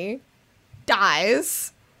journey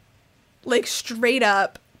dies. Like, straight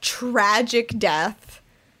up tragic death.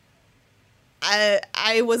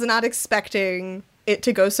 I was not expecting it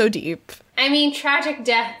to go so deep. I mean, tragic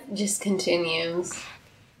death just continues.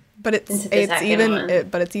 But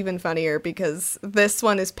it's even funnier because this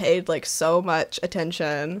one is paid like so much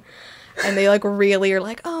attention, and they like really are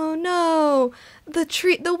like, oh no,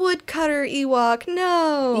 the woodcutter Ewok,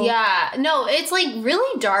 no. Yeah, no, it's like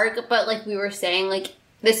really dark, but like we were saying, like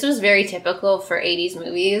this was very typical for 80s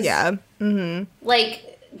movies. Yeah. Mm-hmm.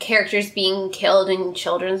 Like, characters being killed in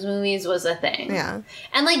children's movies was a thing. Yeah.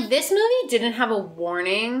 And like this movie didn't have a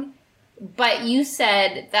warning, but you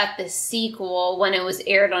said that the sequel, when it was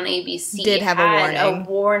aired on ABC, did have a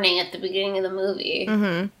warning at the beginning of the movie.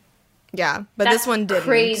 Mm-hmm. Yeah, but this one didn't.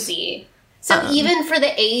 Crazy. So even for the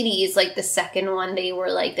 80s, like the second one, they were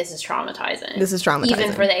like, this is traumatizing. This is traumatizing.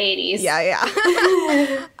 Even for the 80s. Yeah.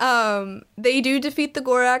 They do defeat the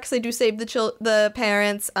Gorax. They do save the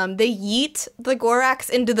parents. They yeet the Gorax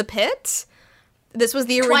into the pit. This was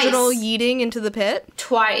the original yeeting into the pit.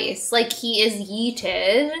 Twice. Like, he is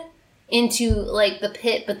yeeted into, like, the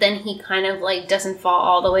pit, but then he kind of, like, doesn't fall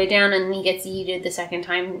all the way down, and he gets yeeted the second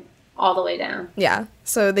time all the way down. Yeah.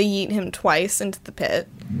 So they yeet him twice into the pit.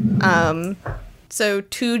 So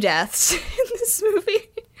 2 deaths in this movie.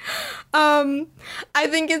 I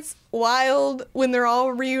think it's wild when they're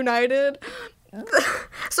all reunited.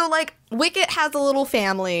 So, like, Wicket has a little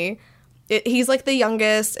family. He's, like, the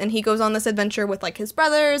youngest, and he goes on this adventure with, like, his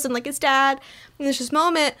brothers and, like, his dad. And there's this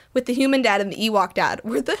moment with the human dad and the Ewok dad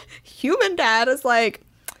where the human dad is like,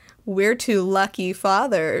 we're 2 lucky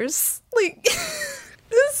fathers. Like, this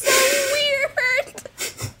is so weird.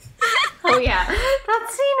 Oh, yeah. That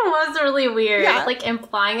scene was really weird. Yeah. Like,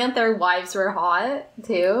 implying that their wives were hot,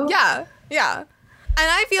 too. Yeah, yeah. And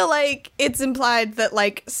I feel like it's implied that,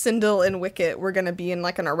 like, Sindel and Wicket were gonna be in,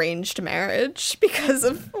 like, an arranged marriage because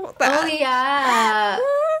of that. Oh, yeah.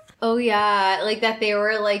 Oh, yeah. Like, that they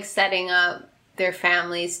were, like, setting up their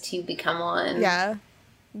families to become one. Yeah.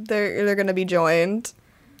 They're gonna be joined.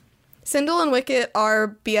 Sindel and Wicket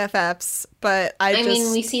are BFFs, but I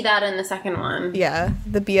mean, we see that in the second one. Yeah,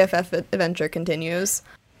 the BFF adventure continues.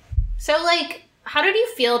 So, like, how did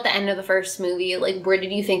you feel at the end of the first movie? Like, where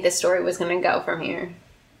did you think this story was going to go from here?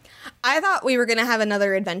 I thought we were going to have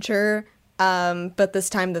another adventure, but this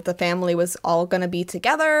time that the family was all going to be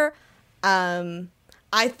together. I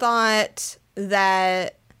thought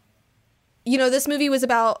that, you know, this movie was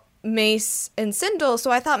about Mace and Sindel, so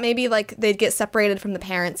I thought maybe, like, they'd get separated from the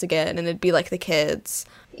parents again, and it'd be, like, the kids.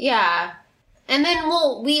 Yeah. And then,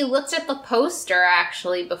 well, we looked at the poster,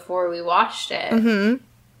 actually, before we watched it. Mm-hmm.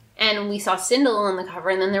 And we saw Sindel on the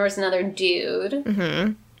cover, and then there was another dude.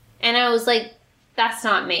 Mm-hmm. And I was like, that's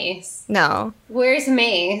not Mace. No. Where's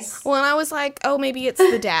Mace? Well, and I was like, oh, maybe it's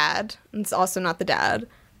the dad. It's also not the dad.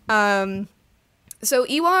 So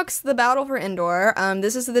Ewoks, The Battle for Endor.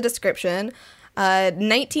 This is the description.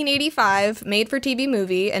 1985, made-for-TV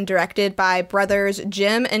movie and directed by brothers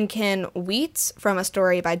Jim and Ken Wheat from a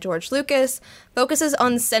story by George Lucas, focuses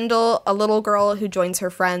on Sindel, a little girl who joins her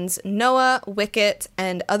friends Noah, Wicket,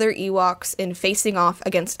 and other Ewoks in facing off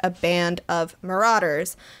against a band of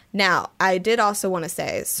marauders. Now, I did also want to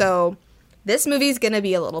say, so this movie's going to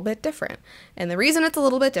be a little bit different. And the reason it's a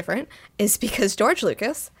little bit different is because George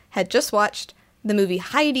Lucas had just watched the movie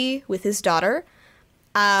Heidi with his daughter.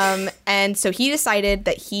 And so he decided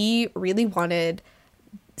that he really wanted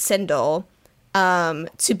Sindel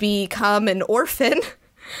to become an orphan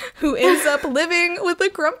who ends up living with a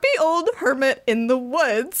grumpy old hermit in the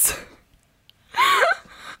woods.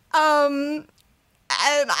 And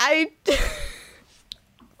I...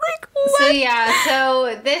 like, what? So, yeah,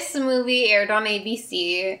 so this movie aired on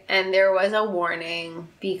ABC, and there was a warning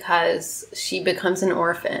because she becomes an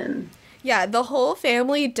orphan. Yeah, the whole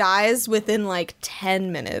family dies within, like,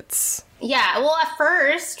 10 minutes. Yeah, well, at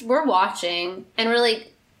first, we're watching, and we're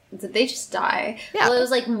like, did they just die? Yeah. Well, it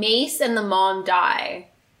was like Mace and the mom die.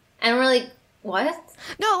 And we're like, what?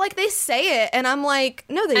 No, like, they say it, and I'm like,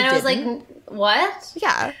 no, they didn't. And I was like, what?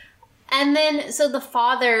 Yeah. And then, so the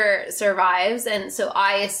father survives, and so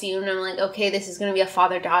I assumed, I'm like, okay, this is going to be a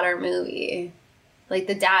father-daughter movie. Like,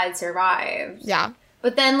 the dad survives. Yeah.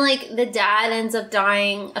 But then, like, the dad ends up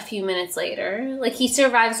dying a few minutes later. Like, he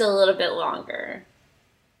survives a little bit longer.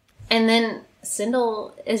 And then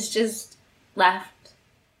Sindel is just left.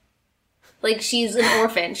 Like, she's an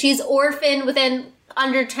orphan. She's orphaned within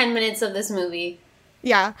under 10 minutes of this movie.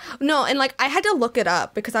 Yeah. No, and, like, I had to look it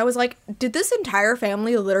up because I was like, did this entire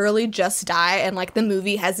family literally just die and, like, the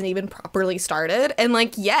movie hasn't even properly started? And,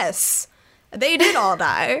 like, yes, they did all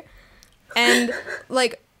die. And,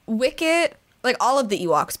 like, Wicket... like, all of the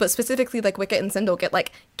Ewoks, but specifically, like, Wicket and Sindel get,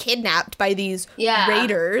 like, kidnapped by these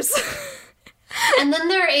raiders. And then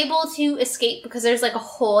they're able to escape because there's, like, a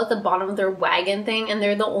hole at the bottom of their wagon thing, and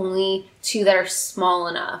they're the only two that are small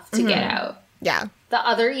enough to get out. Yeah. The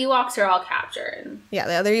other Ewoks are all captured. Yeah,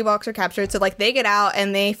 the other Ewoks are captured. So, like, they get out,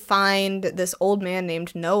 and they find this old man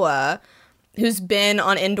named Noah, who's been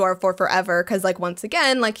on Endor for forever, because, like, once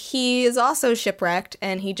again, like, he is also shipwrecked,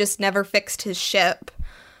 and he just never fixed his ship.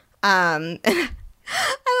 And I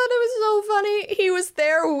thought it was so funny. He was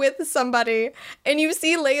there with somebody, and you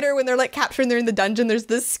see later when they're, like, captured and they're in the dungeon, there's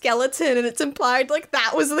this skeleton, and it's implied, like,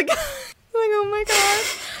 that was the guy. Like, oh my god.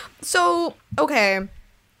 So, okay.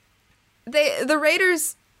 The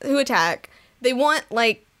raiders who attack, they want,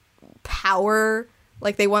 like, power.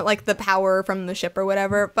 Like, they want, like, the power from the ship or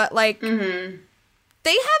whatever, but, like, they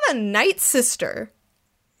have a night sister.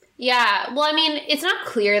 Yeah, well, I mean, it's not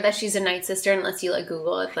clear that she's a Night Sister unless you, like,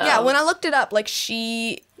 Google it, though. Yeah, when I looked it up, like,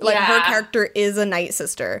 her character is a Night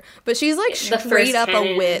Sister. But she's, like, straight up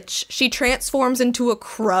a witch. She transforms into a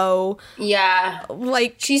crow. Yeah.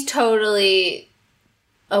 Like... she's totally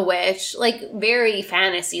a witch. Like, very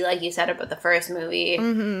fantasy, like you said about the first movie.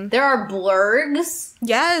 Mm-hmm. There are blurgs.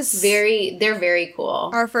 Yes. They're very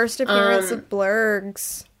cool. Our first appearance of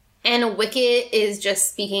blurgs. And Wicket is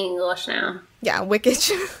just speaking English now. Yeah,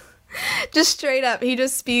 Wicket... just straight up, he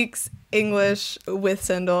just speaks English with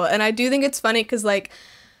Sindel. And I do think it's funny because, like,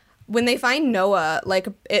 when they find Noah, like,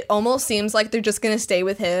 it almost seems like they're just gonna stay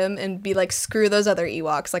with him and be like, screw those other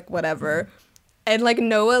Ewoks, like, whatever. And, like,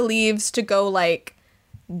 Noah leaves to go, like,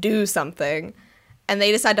 do something. And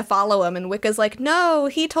they decide to follow him. And Wicca's like, no,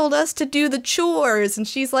 he told us to do the chores. And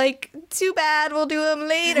she's like, too bad, we'll do them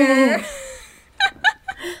later.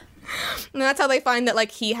 And that's how they find that,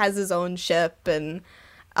 like, he has his own ship and...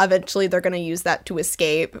 eventually they're gonna use that to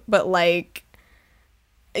escape, but, like,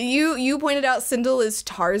 you pointed out Sindel is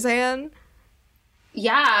Tarzan.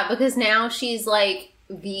 Yeah, because now she's, like,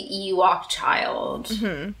 the Ewok child.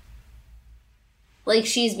 Mm-hmm. Like,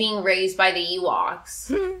 she's being raised by the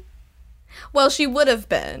Ewoks. Well, she would have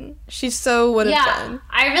been. She so would have been.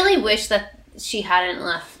 I really wish that she hadn't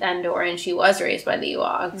left Endor and she was raised by the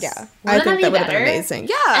Ewoks. Yeah. I think that would have been amazing.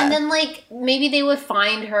 Yeah. And then, like, maybe they would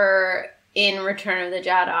find her in Return of the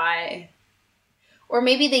Jedi. Or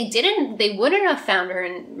maybe they wouldn't have found her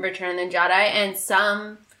in Return of the Jedi, and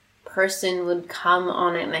some person would come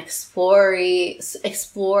on an explore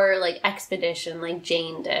like expedition like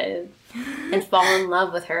Jane did and fall in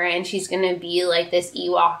love with her, and she's gonna be like this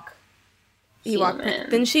Ewok human.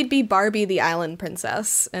 Then she'd be Barbie the Island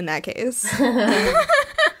Princess in that case.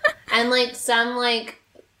 And like some like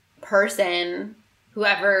person,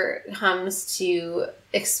 whoever comes to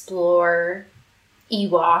explore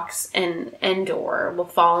Ewoks and Endor, will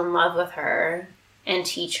fall in love with her and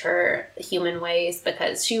teach her human ways,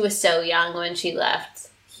 because she was so young when she left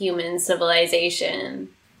human civilization.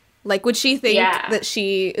 Like, would she think that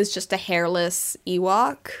she is just a hairless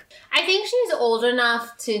Ewok? I think she's old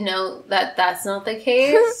enough to know that that's not the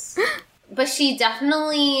case. But she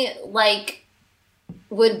definitely, like,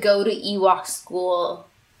 would go to Ewok school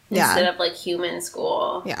instead of, like, human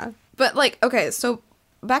school. Yeah. But, like, okay, so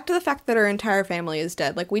back to the fact that her entire family is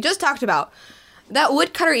dead. Like, we just talked about, that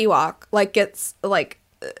woodcutter Ewok, like, gets, like,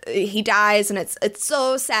 he dies, and it's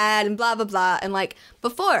so sad, and blah, blah, blah. And, like,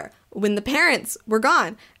 before, when the parents were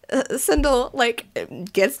gone, Sindel, like,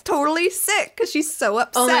 gets totally sick because she's so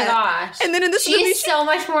upset. Oh my gosh. And then in this movie, she's so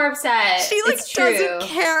much more upset. She, like, doesn't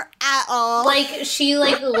care at all. Like, she,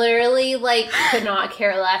 like, literally, like, could not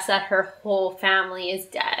care less that her whole family is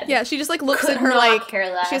dead. Yeah, she just, like, looks at her, like,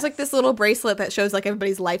 she has, like, this little bracelet that shows, like,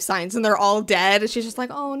 everybody's life signs, and they're all dead, and she's just like,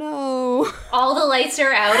 oh, no. All the lights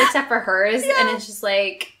are out except for hers, and it's just,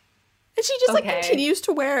 like... And she just, like, continues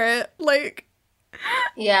to wear it, like...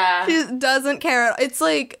 Yeah. She doesn't care. It's,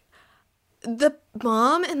 like... The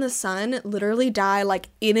mom and the son literally die, like,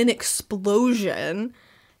 in an explosion.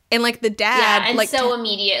 And, like, the dad... Yeah, and like, so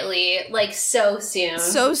immediately. Like, so soon.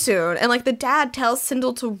 So soon. And, like, the dad tells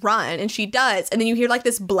Sindel to run, and she does. And then you hear, like,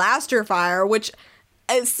 this blaster fire, which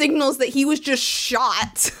signals that he was just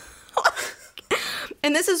shot.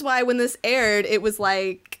 And this is why when this aired, it was,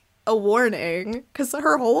 like, a warning. Because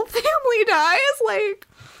her whole family dies. Like,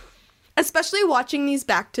 especially watching these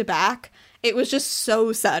back-to-back, it was just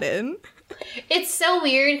so sudden. It's so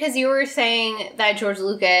weird because you were saying that George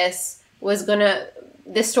Lucas was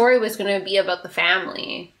the story was gonna be about the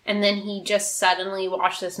family, and then he just suddenly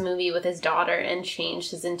watched this movie with his daughter and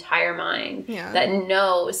changed his entire mind. Yeah. That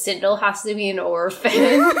no, Sindel has to be an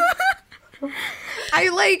orphan.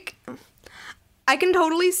 I can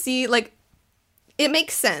totally see, like, it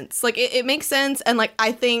makes sense. Like, it makes sense, and, like,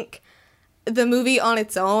 I think the movie on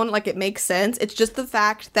its own, like, it makes sense. It's just the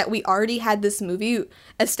fact that we already had this movie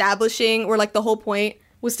establishing where, like, the whole point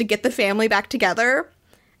was to get the family back together,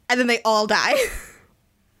 and then they all die.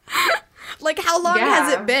 Like, how long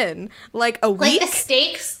has it been? Like, a week? Like, the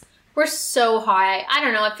stakes were so high. I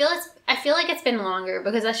don't know. I feel like it's been longer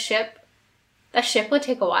because that ship would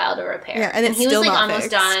take a while to repair. Yeah, and he still was, like, not almost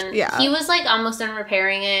fixed. done. Yeah. He was, like, almost done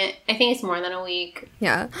repairing it. I think it's more than a week.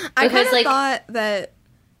 Yeah. I kind of like, thought that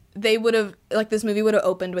they would have, like, this movie would have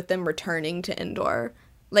opened with them returning to Endor,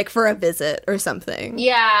 like, for a visit or something.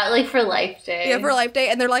 Yeah, like, for Life Day. Yeah, for Life Day,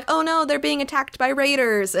 and they're like, oh no, they're being attacked by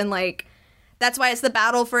raiders, and, like, that's why it's the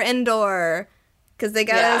battle for Endor, because they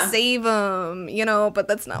gotta save them, you know, but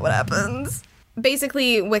that's not what happens.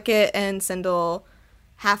 Basically, Wicket and Sindel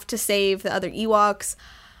have to save the other Ewoks.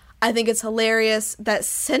 I think it's hilarious that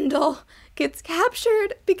Sindel gets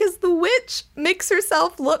captured because the witch makes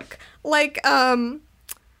herself look like,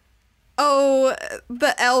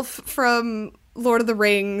 the elf from Lord of the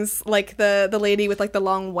Rings, like the lady with, like, the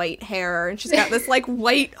long white hair, and she's got this, like,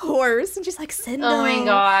 white horse, and she's like, Sindel, oh my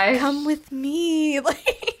gosh, come with me.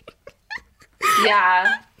 Like,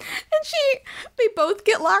 yeah. And they both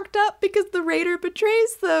get locked up because the raider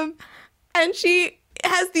betrays them, and she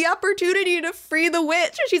has the opportunity to free the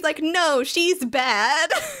witch, and she's like, no, she's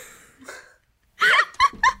bad.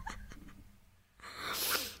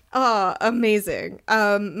 Oh, amazing.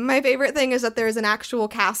 My favorite thing is that there's an actual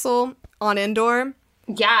castle on Endor.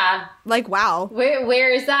 Yeah. Like, wow.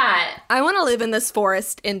 Where is that? I want to live in this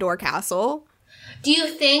forest Endor castle. Do you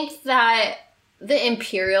think that the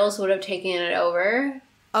Imperials would have taken it over?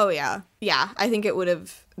 Oh, yeah. Yeah, I think it would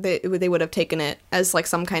have, they would have taken it as, like,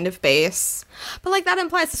 some kind of base. But, like, that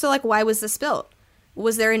implies, so, like, why was this built?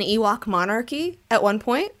 Was there an Ewok monarchy at one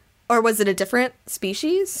point? Or was it a different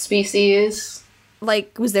species?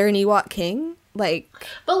 Like, was there an Ewok king? Like...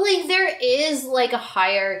 But, like, there is, like, a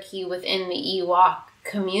hierarchy within the Ewok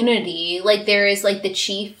community. Like, there is, like, the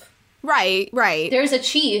chief. Right. There's a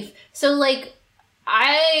chief. So, like,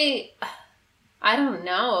 I don't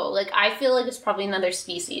know. Like, I feel like it's probably another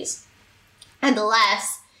species.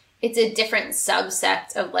 Unless it's a different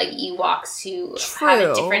subset of like Ewoks who have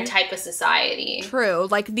a different type of society. True.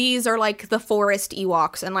 Like these are like the forest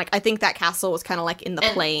Ewoks, and like I think that castle was kind of like in the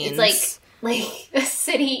plains. It's like a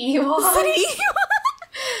city Ewok.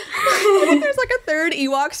 There's like a third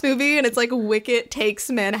Ewoks movie, and it's like Wicket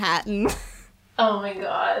Takes Manhattan. Oh my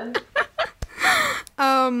god.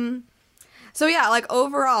 So yeah, like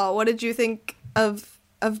overall, what did you think of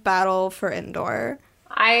Battle for Endor?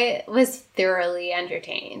 I was thoroughly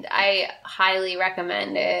entertained. I highly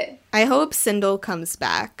recommend it. I hope Sindel comes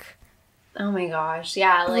back. Oh my gosh,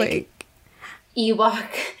 yeah, like Ewok.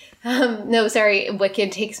 No, sorry,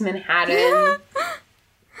 Wicked Takes Manhattan.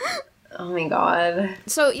 Oh my god.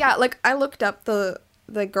 So yeah, like I looked up the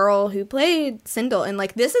girl who played Sindel, and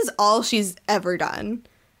like this is all she's ever done.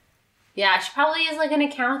 Yeah, she probably is like an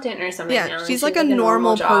accountant or something. Yeah, now. she's like a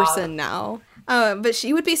normal person now. But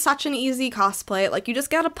she would be such an easy cosplay. Like, you just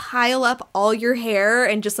gotta pile up all your hair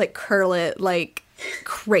and just, like, curl it, like,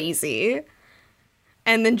 crazy.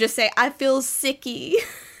 And then just say, I feel sicky.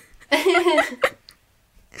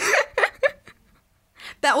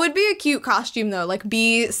 That would be a cute costume, though. Like,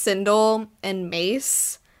 be Sindel and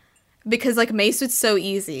Mace. Because, like, Mace was so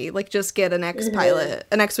easy. Like, just get an X-pilot,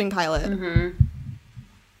 an X-Wing pilot. Mm-hmm.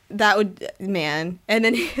 That would, man. And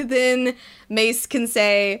then Mace can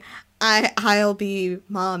say, I'll be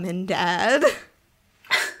mom and dad.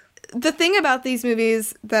 The thing about these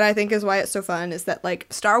movies that I think is why it's so fun is that, like,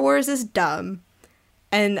 Star Wars is dumb.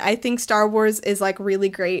 And I think Star Wars is, like, really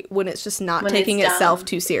great when it's just not taking itself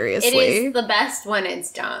too seriously. It is the best when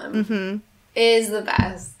it's dumb. Mm-hmm. It is the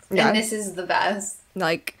best. Yeah. And this is the best.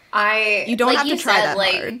 Like, you don't have to try that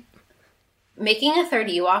hard. Making a third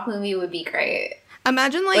Ewok movie would be great.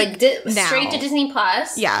 Imagine, like now. Straight to Disney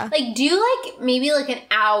Plus. Yeah. Like, do, like, maybe, like, an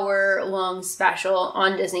hour-long special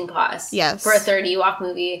on Disney Plus. Yes. For a third Ewok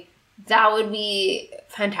movie. That would be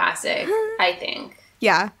fantastic, I think.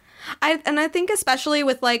 Yeah. I think especially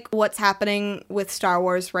with, like, what's happening with Star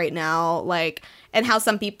Wars right now, like, and how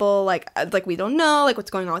some people, like, we don't know, like,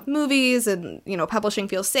 what's going on with movies, and, you know, publishing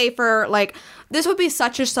feels safer. Like, this would be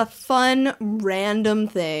such a fun, random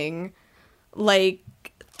thing. Like,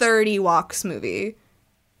 3rd Ewoks movie.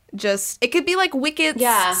 Just, it could be like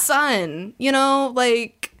Wicket's son, you know,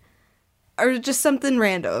 like, or just something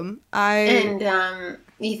random. And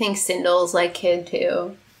you think Sindel's like kid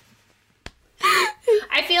too?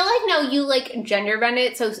 I feel like no, you like gender bend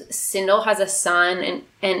it so Sindel has a son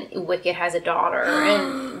and Wicket has a daughter,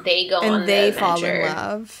 and they go on the adventure. Fall in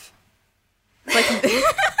love. Like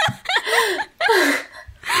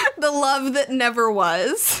the love that never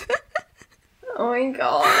was. Oh my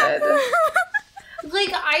god.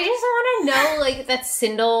 Like, I just want to know, like, that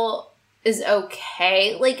Sindel is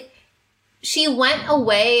okay. Like, she went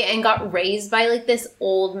away and got raised by, like, this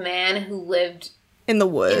old man who lived in the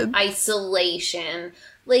woods. In isolation.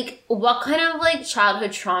 Like, what kind of, like,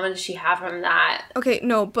 childhood trauma does she have from that? Okay,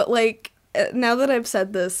 no, but, like, now that I've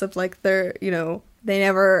said this of, like, they're, you know, they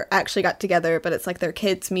never actually got together, but it's, like, their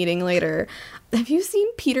kids meeting later. Have you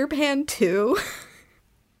seen Peter Pan 2?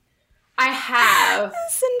 I have.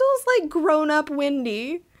 Sindel's, like, grown-up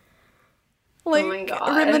Wendy. Like, oh my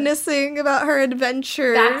god. Reminiscing about her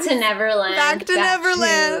adventure. Back to Neverland. Back to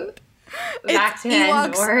Neverland. Back to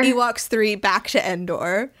Endor. Ewoks 3, Back to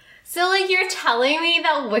Endor. So, like, you're telling me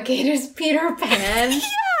that Wicket is Peter Pan? Yeah,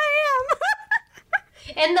 I am.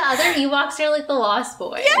 And the other Ewoks are, like, the Lost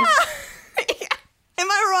Boys. Yeah.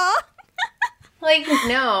 Am I wrong? Like,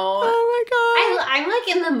 no. Oh my god. I'm, like,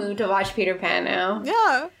 in the mood to watch Peter Pan now.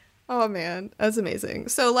 Yeah. Oh, man. That's amazing.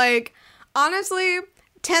 So, like, honestly,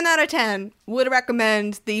 10 out of 10 would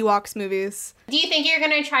recommend the Ewoks movies. Do you think you're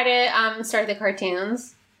going to try to start the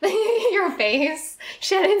cartoons? Your face.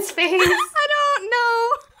 Shannon's face. I don't know.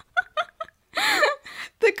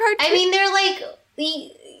 The cartoon. I mean, they're, like,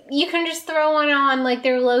 you can just throw one on, like,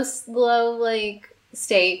 they're low, like,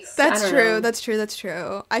 stakes. That's true. That's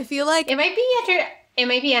true. I feel like it might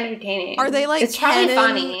be entertaining. Are they, like, it's probably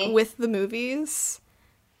funny with the movies?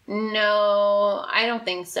 No, I don't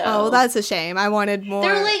think so. Oh, that's a shame. I wanted more.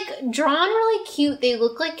 They're, like, drawn really cute. They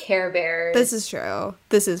look like Care Bears. This is true.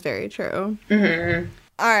 This is very true. Mm-hmm.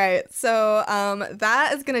 All right, so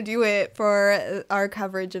that is going to do it for our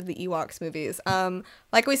coverage of the Ewoks movies.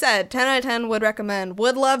 Like we said, 10 out of 10 would recommend.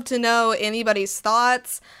 Would love to know anybody's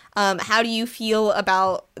thoughts. How do you feel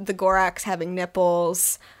about the Gorax having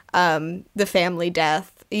nipples, the family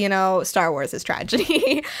death? You know, Star Wars is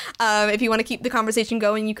tragedy. If you want to keep the conversation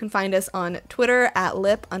going, you can find us on Twitter at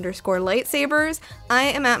 @lip_lightsabers. I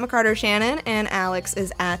am at McCarter Shannon, and Alex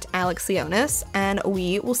is at Alex Leonis, and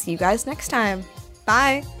we will see you guys next time.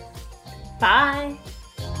 Bye. Bye.